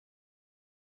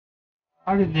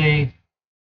 How did they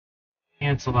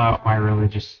cancel out my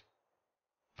religious?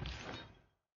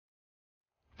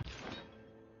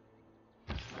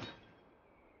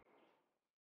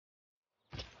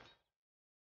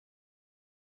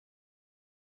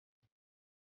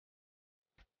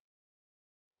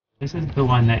 This is the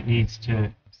one that needs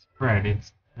to spread.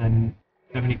 It's the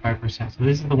 75%. So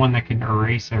this is the one that can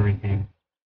erase everything.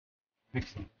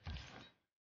 Fix it.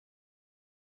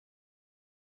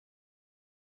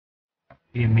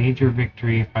 Be a major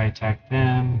victory if I attack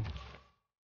them.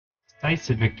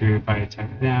 Decisive victory if I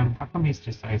attack them. How come he's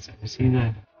decisive? Is he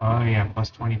the... Oh yeah, plus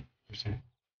 20%.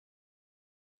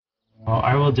 Well,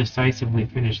 I will decisively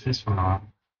finish this one off.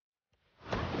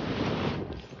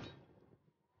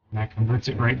 And that converts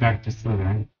it right back to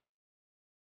Slytherin.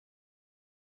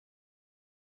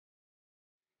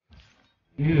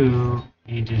 You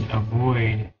need to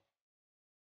avoid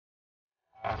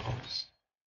battles.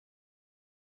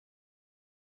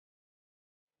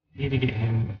 Need to get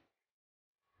him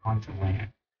onto land.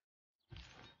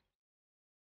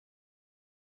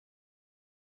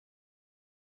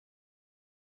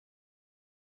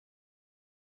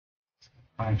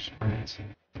 5 spreads.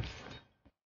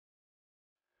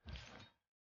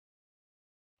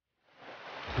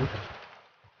 Oops.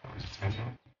 That was a typo.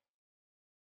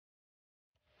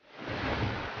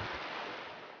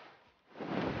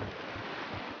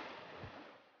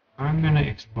 I'm gonna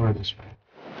explore this way.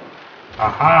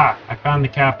 Aha! I found the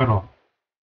capital.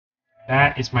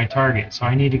 That is my target, so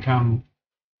I need to come...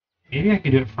 Maybe I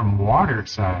could do it from water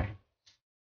side.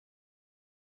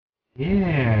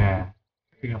 Yeah!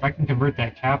 If I can convert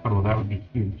that capital, that would be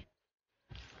huge.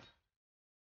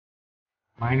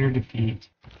 Minor defeat.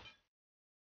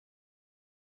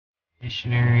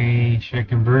 Missionary. Should I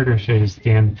convert or should I just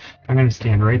stand? I'm going to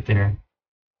stand right there.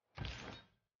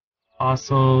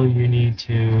 Also, you need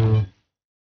to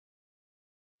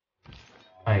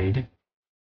hide.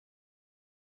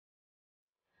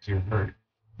 You're hurt.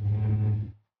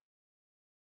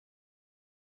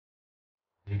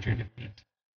 Major defeat.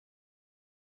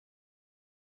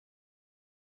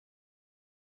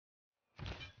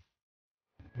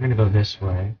 I'm going to go this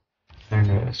way. Then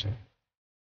go this way.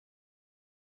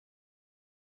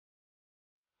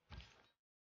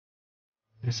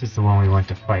 This is the one we want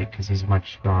to fight because he's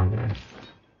much stronger.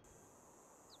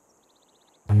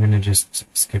 I'm going to just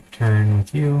skip turn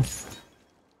with you.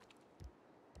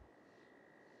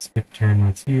 Skip turn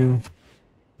with you.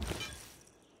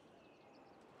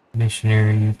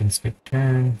 Missionary, you can skip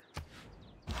turn.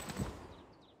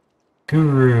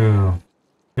 Guru!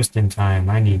 Just in time,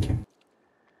 I need you.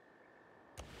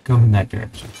 Go in that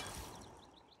direction.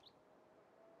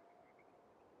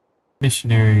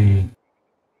 Missionary,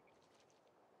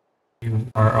 you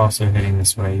are also heading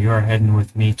this way. You are heading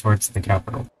with me towards the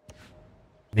capital.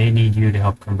 They need you to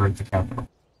help convert the capital.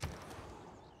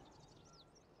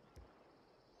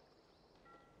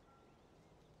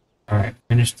 Alright,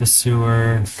 finish the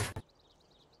sewer.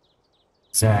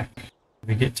 Zach. If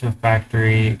we get to a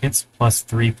factory, it gets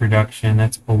 +3 production,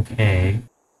 that's okay.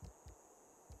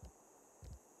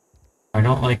 I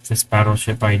don't like this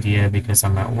battleship idea because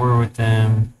I'm at war with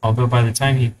them, although by the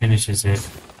time he finishes it,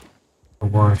 the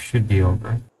war should be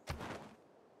over.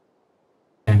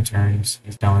 10 turns,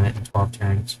 he's done with it in 12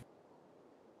 turns.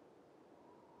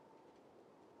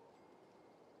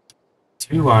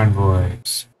 2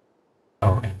 envoys.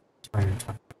 Oh, and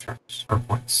 220 turns, or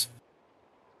points.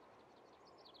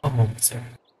 Oh, what's there?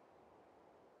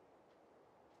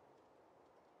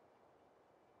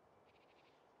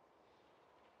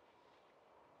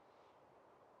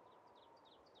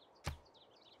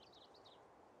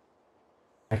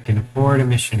 I can afford a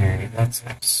missionary, that's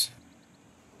nice.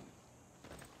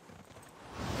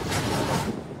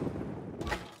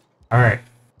 Alright,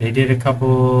 they did a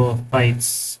couple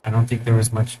fights. I don't think there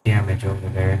was much damage over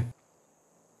there.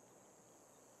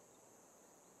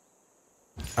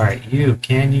 Alright,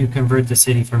 can you convert the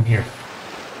city from here?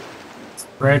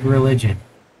 Spread religion.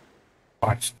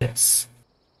 Watch this.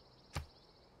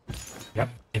 Yep,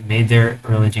 it made their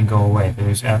religion go away.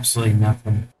 There's absolutely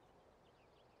nothing.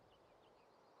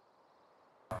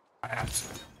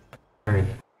 Absolutely. Very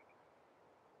good.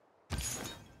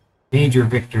 Major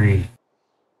victory.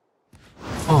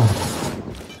 Oh.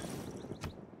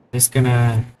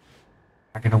 Am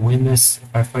I gonna win this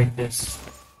if I fight this?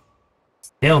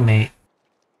 Stalemate.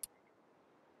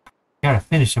 Gotta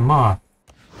finish him off.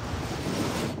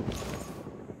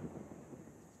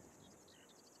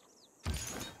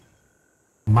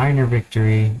 Minor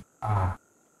victory. Ah.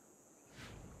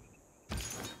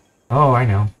 Oh, I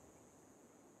know.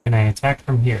 Can I attack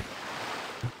from here?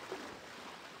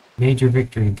 Major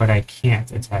victory, but I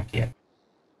can't attack yet.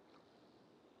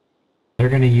 They're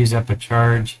going to use up a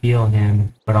charge, heal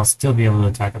him, but I'll still be able to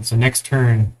attack him. So next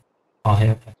turn,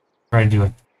 I'll try to do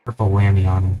a triple whammy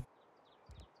on him.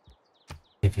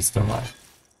 If he's still alive.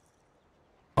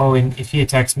 Oh, and if he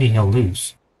attacks me, he'll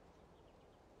lose.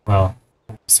 Well,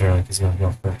 not necessarily, because he'll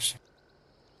heal first.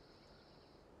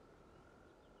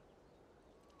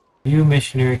 You,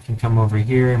 missionary, can come over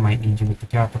here. I might need you with the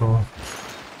capital.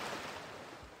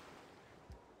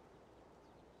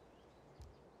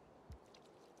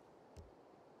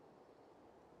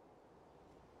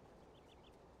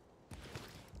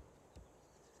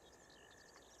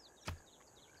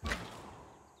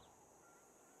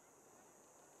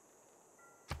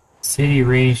 City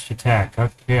ranged attack.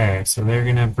 Okay, so they're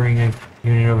gonna bring a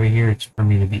unit over here for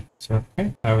me to beat. So,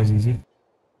 okay, that was easy.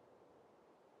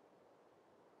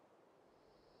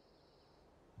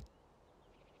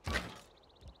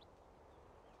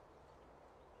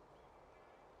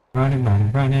 Running,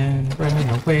 running, running, running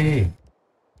away.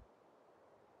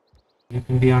 You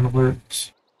can be on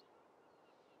alert.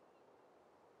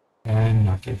 And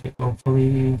not get hit,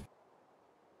 hopefully.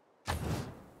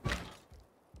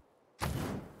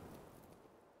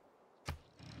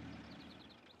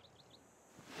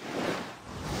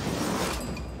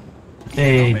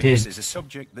 They did. Is a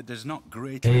subject that does not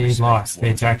They lost. They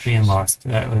attacked me and lost.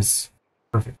 That was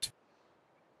perfect.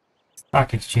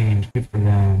 Stock exchange, good for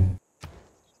them.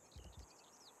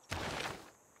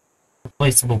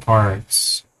 Replaceable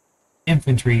parts.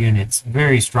 Infantry units.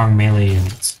 Very strong melee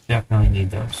units. Definitely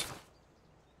need those.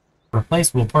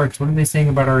 Replaceable parts. What are they saying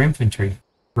about our infantry?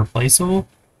 Replaceable?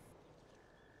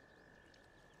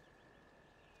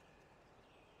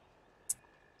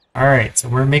 Alright, so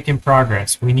we're making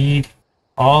progress. We need...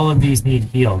 All of these need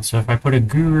healed. So if I put a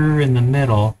guru in the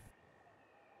middle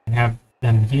and have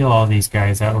them heal all these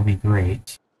guys, that would be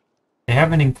great. They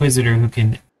have an inquisitor who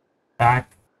can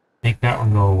make that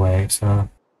one go away. So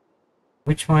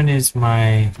which one is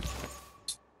my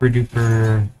super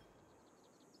duper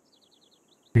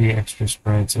 3 extra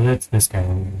spread? So that's this guy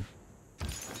over here.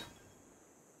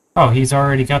 Oh, he's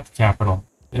already got the capital.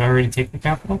 Did I already take the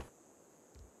capital?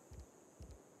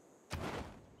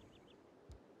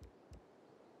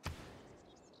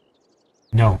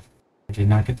 No, I did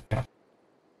not get the capital.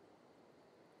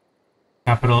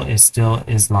 Capital is still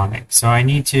Islamic. So I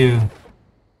need to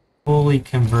fully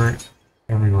convert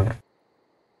everywhere.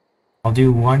 I'll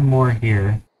do one more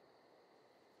here.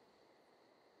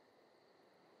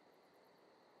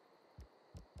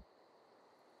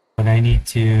 But I need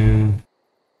to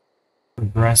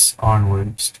progress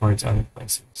onwards towards other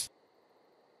places.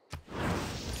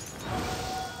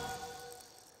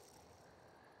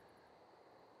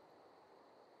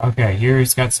 Okay, here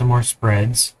he's got some more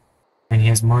spreads, and he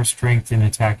has more strength in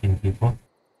attacking people.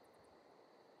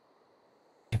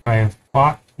 If I have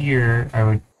fought here, I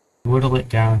would whittle it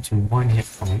down to 1 hit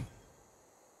point.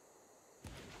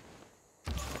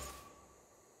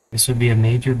 This would be a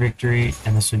major victory,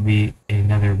 and this would be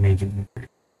another major victory.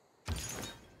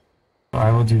 So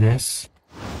I will do this,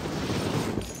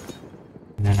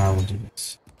 and then I will do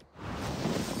this.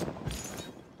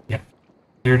 Yep,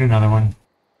 cleared another one.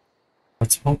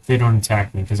 Let's hope they don't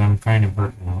attack me, because I'm kind of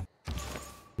hurt now.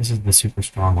 This is the super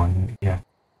strong one, yeah.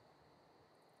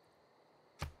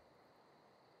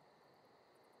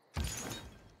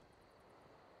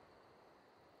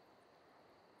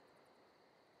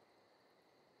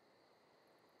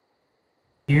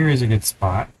 Here is a good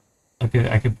spot. I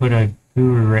could put a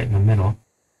guru right in the middle.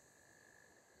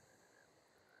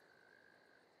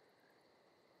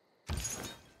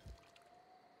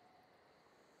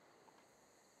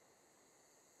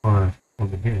 Or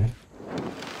over here.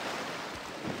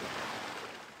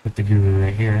 Put the guru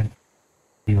right here.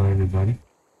 Heal everybody.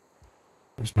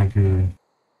 Where's my guru?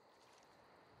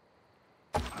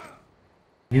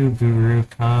 You, guru,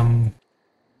 come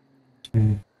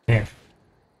to there.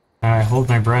 I hold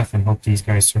my breath and hope these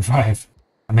guys survive.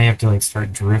 I may have to like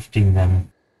start drifting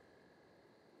them.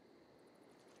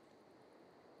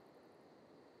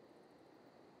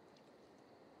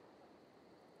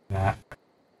 That.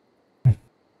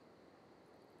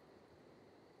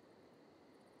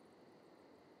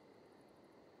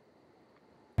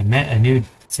 I met a new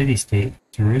city-state,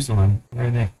 Jerusalem. Where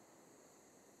are they?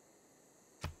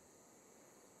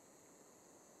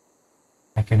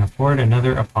 I can afford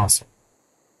another apostle.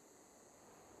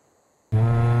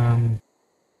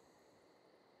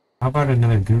 How about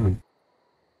another guru?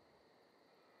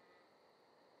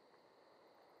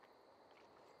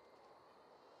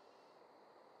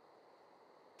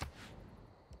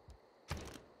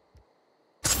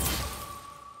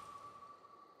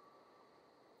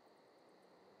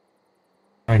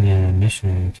 I need a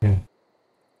missionary too.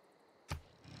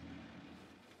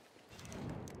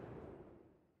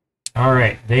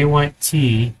 Alright, they want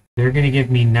tea. They're going to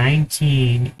give me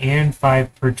 19 and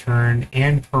 5 per turn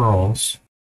and pearls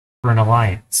for an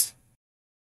alliance.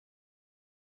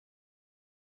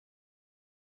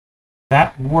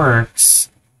 That works,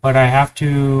 but I have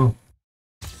to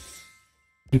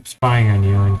keep spying on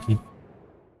you and keep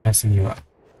messing you up.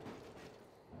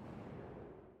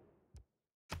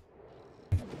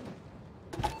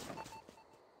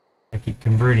 I keep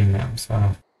converting them,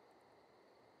 so...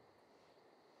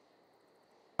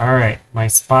 Alright, my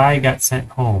spy got sent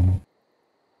home.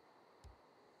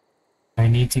 I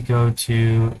need to go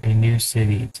to a new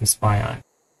city to spy on.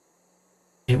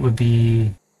 It would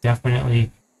be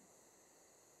definitely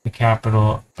the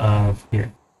capital of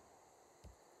here.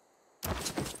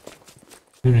 As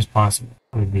soon as possible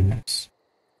would be nice.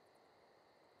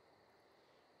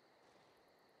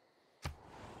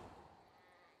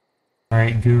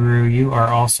 Alright, Guru, you are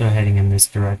also heading in this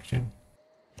direction.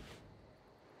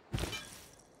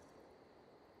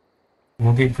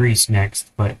 We'll get Greece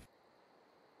next, but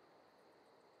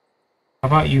how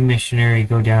about you, missionary,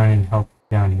 go down and help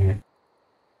down here?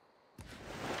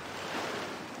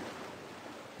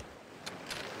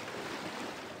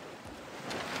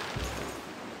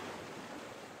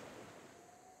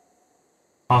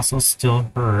 Apostle's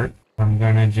still hurt. I'm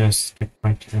gonna just skip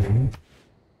my turn.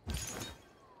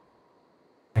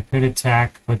 I could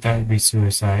attack, but that would be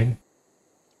suicide.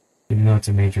 Even though it's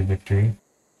a major victory.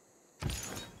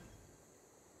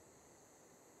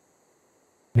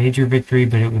 Major victory,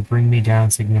 but it would bring me down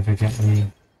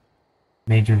significantly.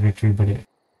 Major victory, but it...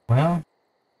 Well...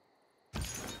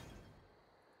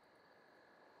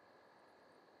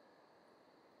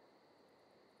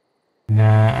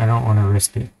 Nah, I don't want to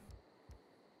risk it.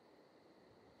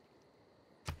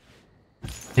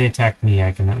 If they attack me,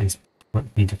 I can at least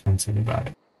be defensive about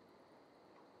it.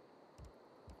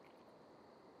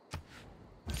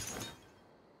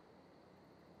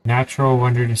 Natural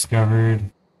wonder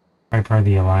discovered. Probably part of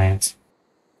the Alliance.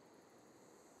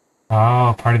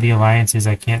 Oh, part of the Alliance is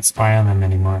I can't spy on them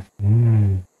anymore.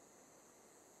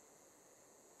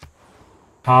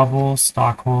 Kabul,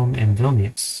 Stockholm, and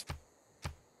Vilnius.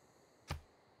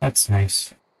 That's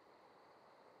nice.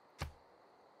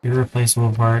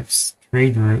 Irreplaceable parts.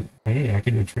 Trade route. Hey, I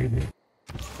could do a trade route.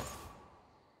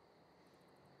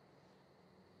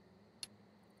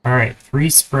 Alright, 3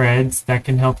 spreads. That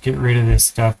can help get rid of this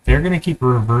stuff. They're going to keep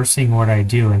reversing what I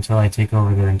do until I take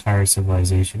over their entire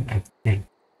civilization, I think.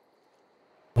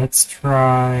 Let's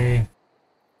try...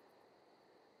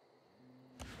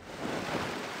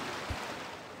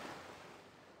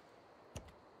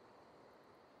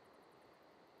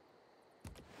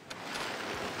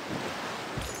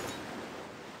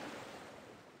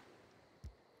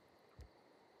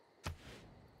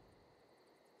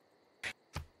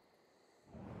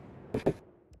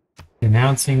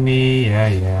 Denouncing me,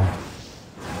 yeah.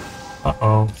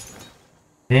 Uh-oh.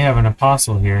 They have an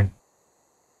apostle here.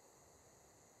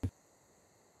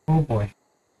 Oh boy.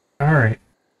 Alright.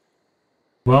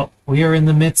 Well, we are in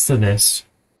the midst of this,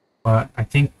 but I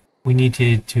think we need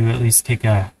to at least take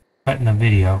a cut in the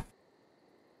video.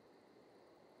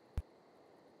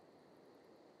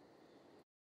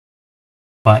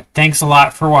 But thanks a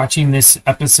lot for watching this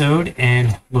episode,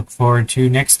 and look forward to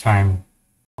next time.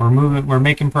 We're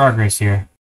making progress here,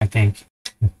 I think.